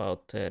says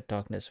about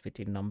Darkness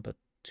Within number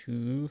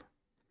 2.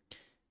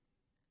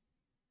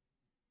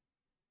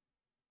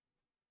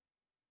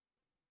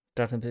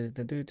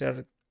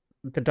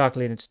 The Dark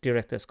Lineage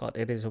Director's Cut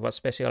edition was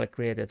specially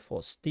created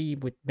for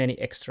Steam with many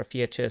extra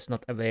features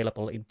not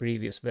available in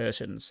previous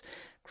versions.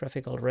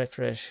 Graphical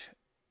refreshes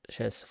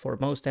for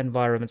most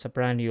environments, a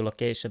brand new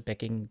location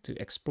begging to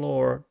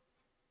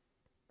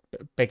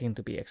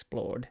be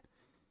explored.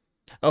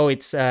 Oh,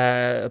 it's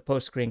a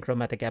post-screen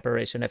chromatic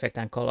aberration effect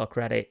and color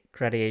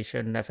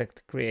gradation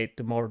effect create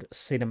the more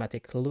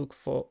cinematic look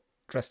for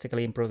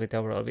drastically improving the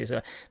overall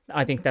visual.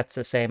 I think that's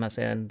the same as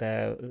in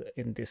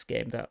this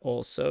game. That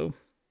also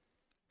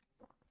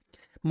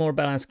more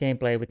balanced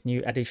gameplay with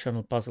new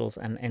additional puzzles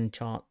and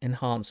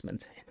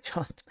enhancement.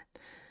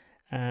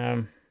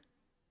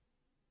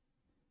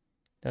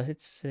 Does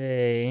it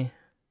say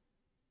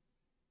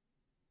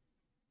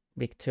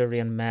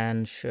Victorian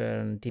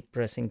mansion,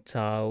 depressing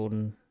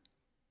town?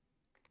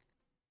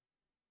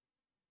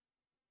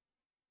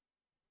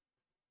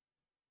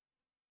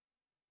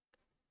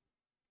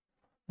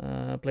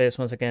 Players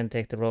once again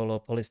take the role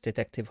of police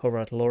detective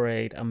Howard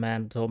Loreid, a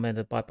man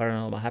tormented by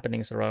paranormal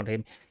happenings around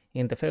him.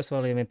 In the first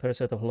volume, In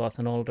Pursuit of Loath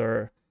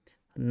Nolder,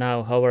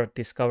 now Howard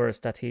discovers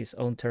that his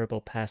own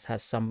terrible past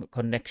has some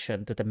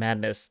connection to the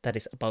madness that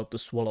is about to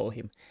swallow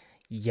him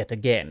yet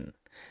again.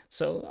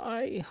 So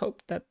I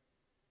hope that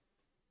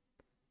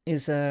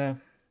is a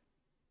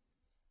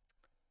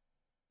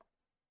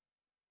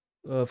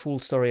full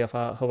story of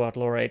Howard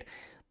Loreid.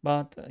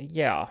 But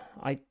yeah,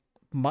 I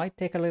might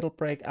take a little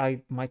break.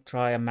 I might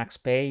try a Max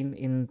Payne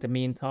in the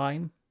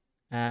meantime,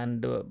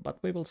 and but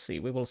we will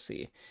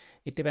see.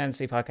 It depends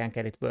if I can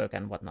get it work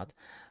and whatnot.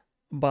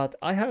 But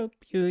I hope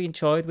you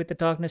enjoyed with the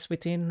Darkness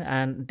Within,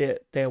 and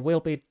there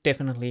will be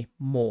definitely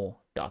more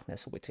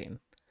Darkness Within.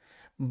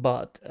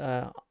 But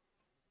I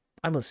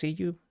will see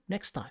you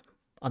next time.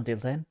 Until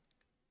then,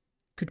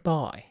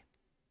 goodbye.